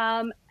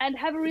 and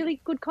have a really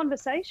good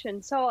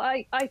conversation. So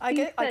I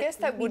guess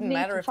that wouldn't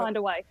matter if find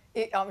a way.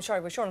 I'm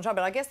sorry, we're short on time,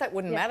 but I guess that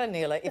wouldn't matter,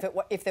 Neela,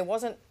 if there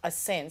wasn't a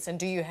sense, and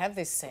do you have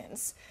this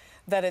sense,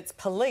 that it's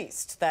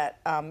policed, that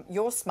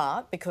you're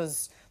smart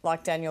because,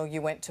 like Daniel,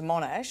 you went to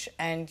Monash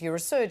and you're a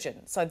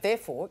surgeon, so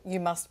therefore you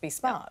must be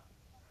smart.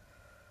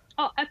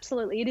 Oh,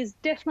 absolutely. It is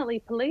definitely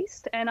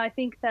policed, and I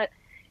think that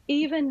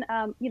even,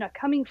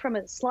 coming from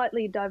a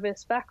slightly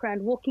diverse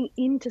background, walking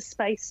into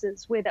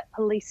spaces where that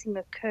policing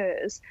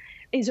occurs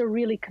is a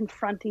really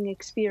confronting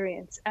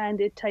experience,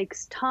 and it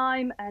takes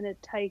time, and it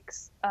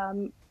takes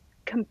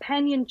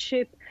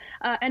companionship,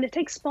 and it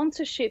takes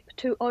sponsorship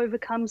to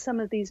overcome some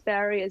of these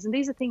barriers. And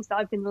these are things that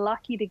I've been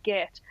lucky to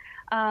get.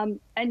 And,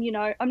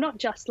 I'm not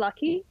just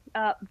lucky,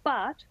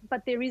 but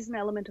there is an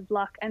element of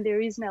luck, and there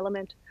is an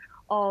element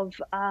of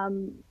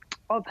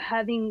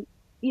having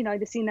you know,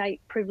 this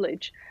innate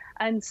privilege.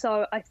 And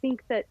so I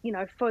think that, you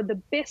know, for the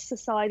best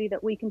society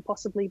that we can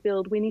possibly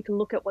build, we need to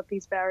look at what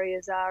these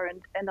barriers are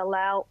and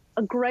allow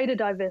a greater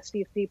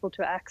diversity of people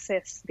to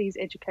access these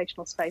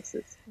educational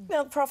spaces.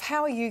 Now, Prof,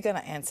 how are you going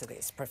to answer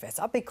this,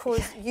 Professor?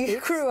 Because you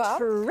grew up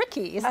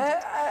tricky, isn't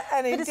it?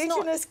 An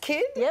Indigenous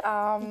kid,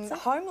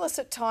 homeless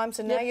at times,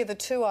 and now you're the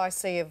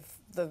 2IC of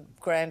the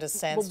grandest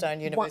sandstone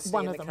university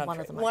in the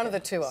country. One of the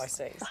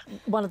 2ICs.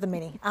 One of the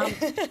many.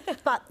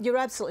 But you're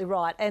absolutely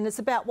right, and it's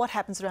about what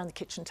happens around the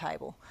kitchen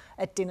table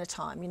at dinner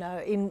time. You know,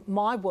 in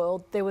my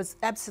world, there was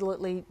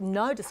absolutely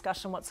no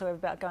discussion whatsoever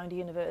about going to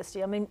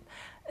university. I mean,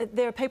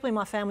 there are people in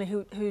my family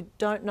who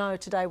don't know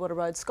today what a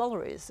Rhodes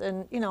Scholar is,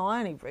 and you know, I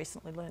only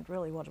recently learned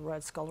really what a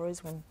Rhodes Scholar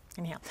is when.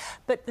 Anyhow,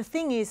 but the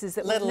thing is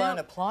that let alone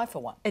apply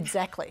for one.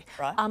 Exactly.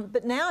 Right.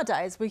 But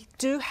nowadays we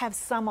do have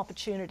some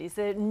opportunities.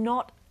 They're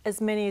not as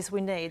many as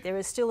we need. There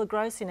is still a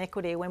gross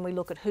inequity when we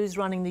look at who's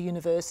running the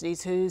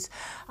universities, who's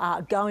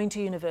going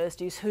to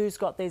universities, who's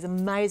got these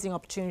amazing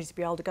opportunities to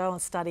be able to go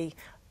and study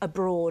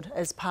abroad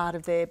as part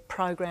of their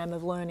program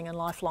of learning and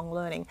lifelong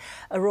learning.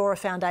 Aurora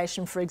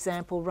Foundation, for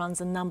example, runs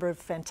a number of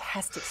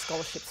fantastic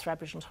scholarships for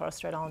Aboriginal and Torres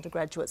Strait Islander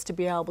graduates to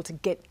be able to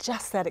get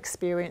just that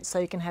experience so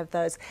you can have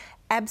those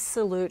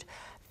absolute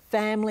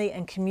family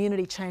and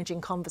community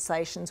changing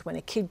conversations when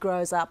a kid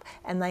grows up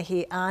and they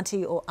hear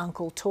auntie or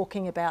uncle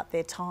talking about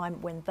their time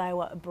when they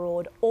were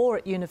abroad or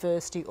at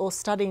university or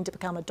studying to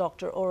become a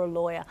doctor or a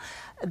lawyer.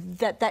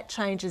 That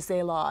changes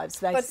their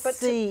lives. They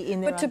see in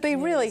their own But to be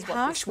really communities what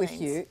harsh this with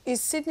means. you, is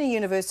Sydney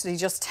University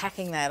just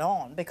tacking that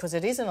on because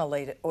it is an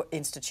elite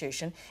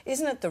institution?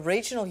 Isn't it the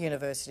regional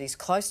universities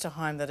close to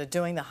home that are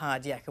doing the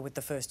hard yakka with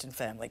the first and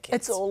family kids?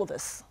 It's all of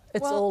us.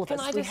 It's all of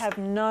us. We have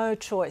no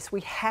choice. We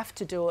have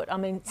to do it. I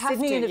mean,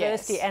 Sydney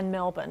University and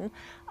Melbourne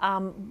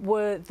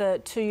were the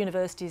two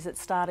universities that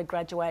started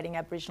graduating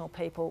Aboriginal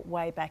people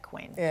way back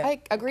when. Yeah. I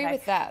agree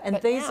with that.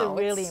 And these are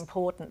really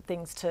important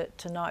things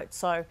to note.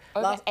 So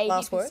over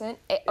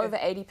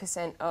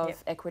 80%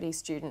 of equity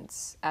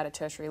students at a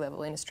tertiary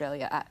level in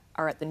Australia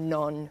are at the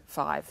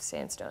non-5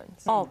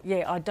 sandstones. Oh,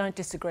 yeah, I don't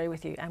disagree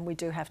with you, and we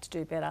do have to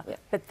do better. Yeah.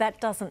 But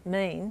that doesn't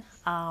mean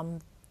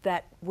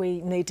that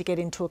we need to get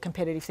into a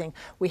competitive thing.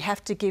 We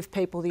have to give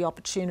people the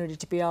opportunity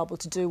to be able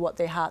to do what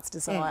their hearts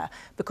desire.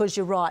 Because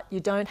you're right, you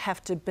don't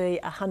have to be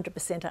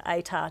 100%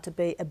 a ATAR to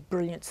be a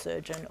brilliant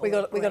surgeon. We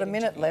got a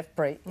minute left,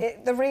 Brie.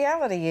 The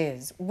reality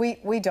is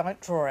we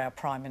don't draw our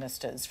prime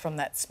ministers from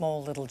that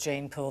small little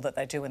gene pool that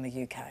they do in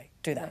the UK,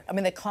 do they? No. I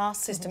mean, the class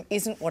system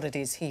isn't what it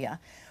is here.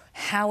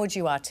 How would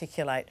you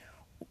articulate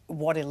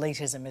what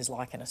elitism is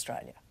like in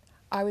Australia?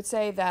 I would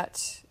say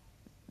that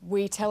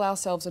we tell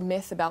ourselves a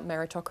myth about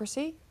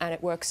meritocracy, and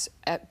it works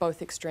at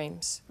both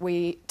extremes.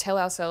 We tell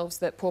ourselves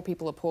that poor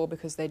people are poor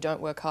because they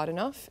don't work hard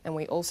enough, and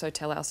we also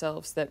tell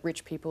ourselves that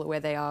rich people are where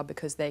they are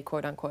because they,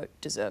 quote-unquote,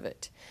 deserve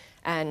it.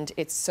 And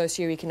it's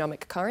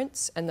socioeconomic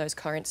currents, and those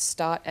currents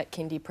start at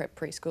kindy prep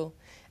preschool,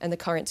 and the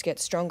currents get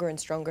stronger and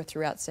stronger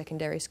throughout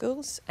secondary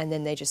schools, and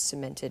then they just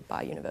cemented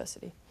by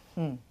university.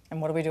 And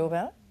what do we do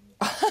about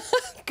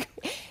it?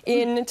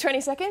 In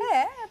 20 seconds?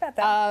 Yeah, about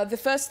that. The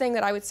first thing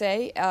that I would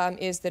say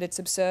is that it's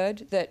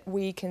absurd that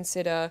we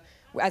consider,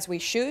 as we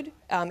should,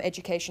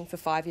 education for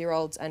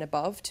 5-year-olds and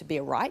above to be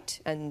a right,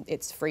 and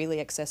it's freely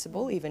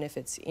accessible, even if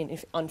it's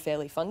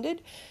unfairly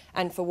funded.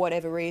 And for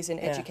whatever reason,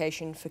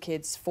 education for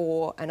kids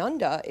 4 and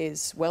under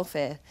is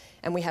welfare.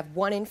 And we have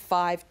 1 in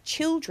 5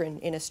 children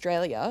in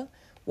Australia,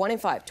 1 in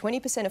 5,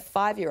 20% of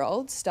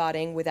 5-year-olds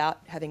starting without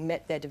having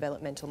met their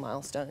developmental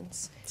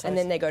milestones. And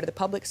then they go to the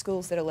public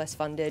schools that are less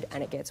funded,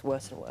 and it gets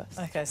worse and worse.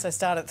 OK, so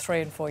start at 3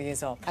 and 4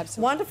 years old.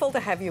 Absolutely. Wonderful to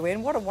have you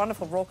in. What a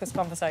wonderful, raucous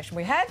conversation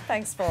we had.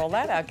 Thanks for all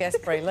that. Our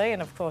guest, Brie Lee,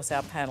 and of course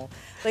our panel,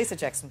 Lisa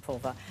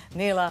Jackson-Pulver,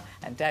 Neela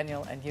and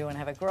Daniel and Ewen.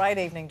 Have a great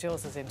evening.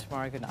 Jules is in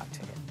tomorrow. Good night to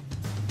you.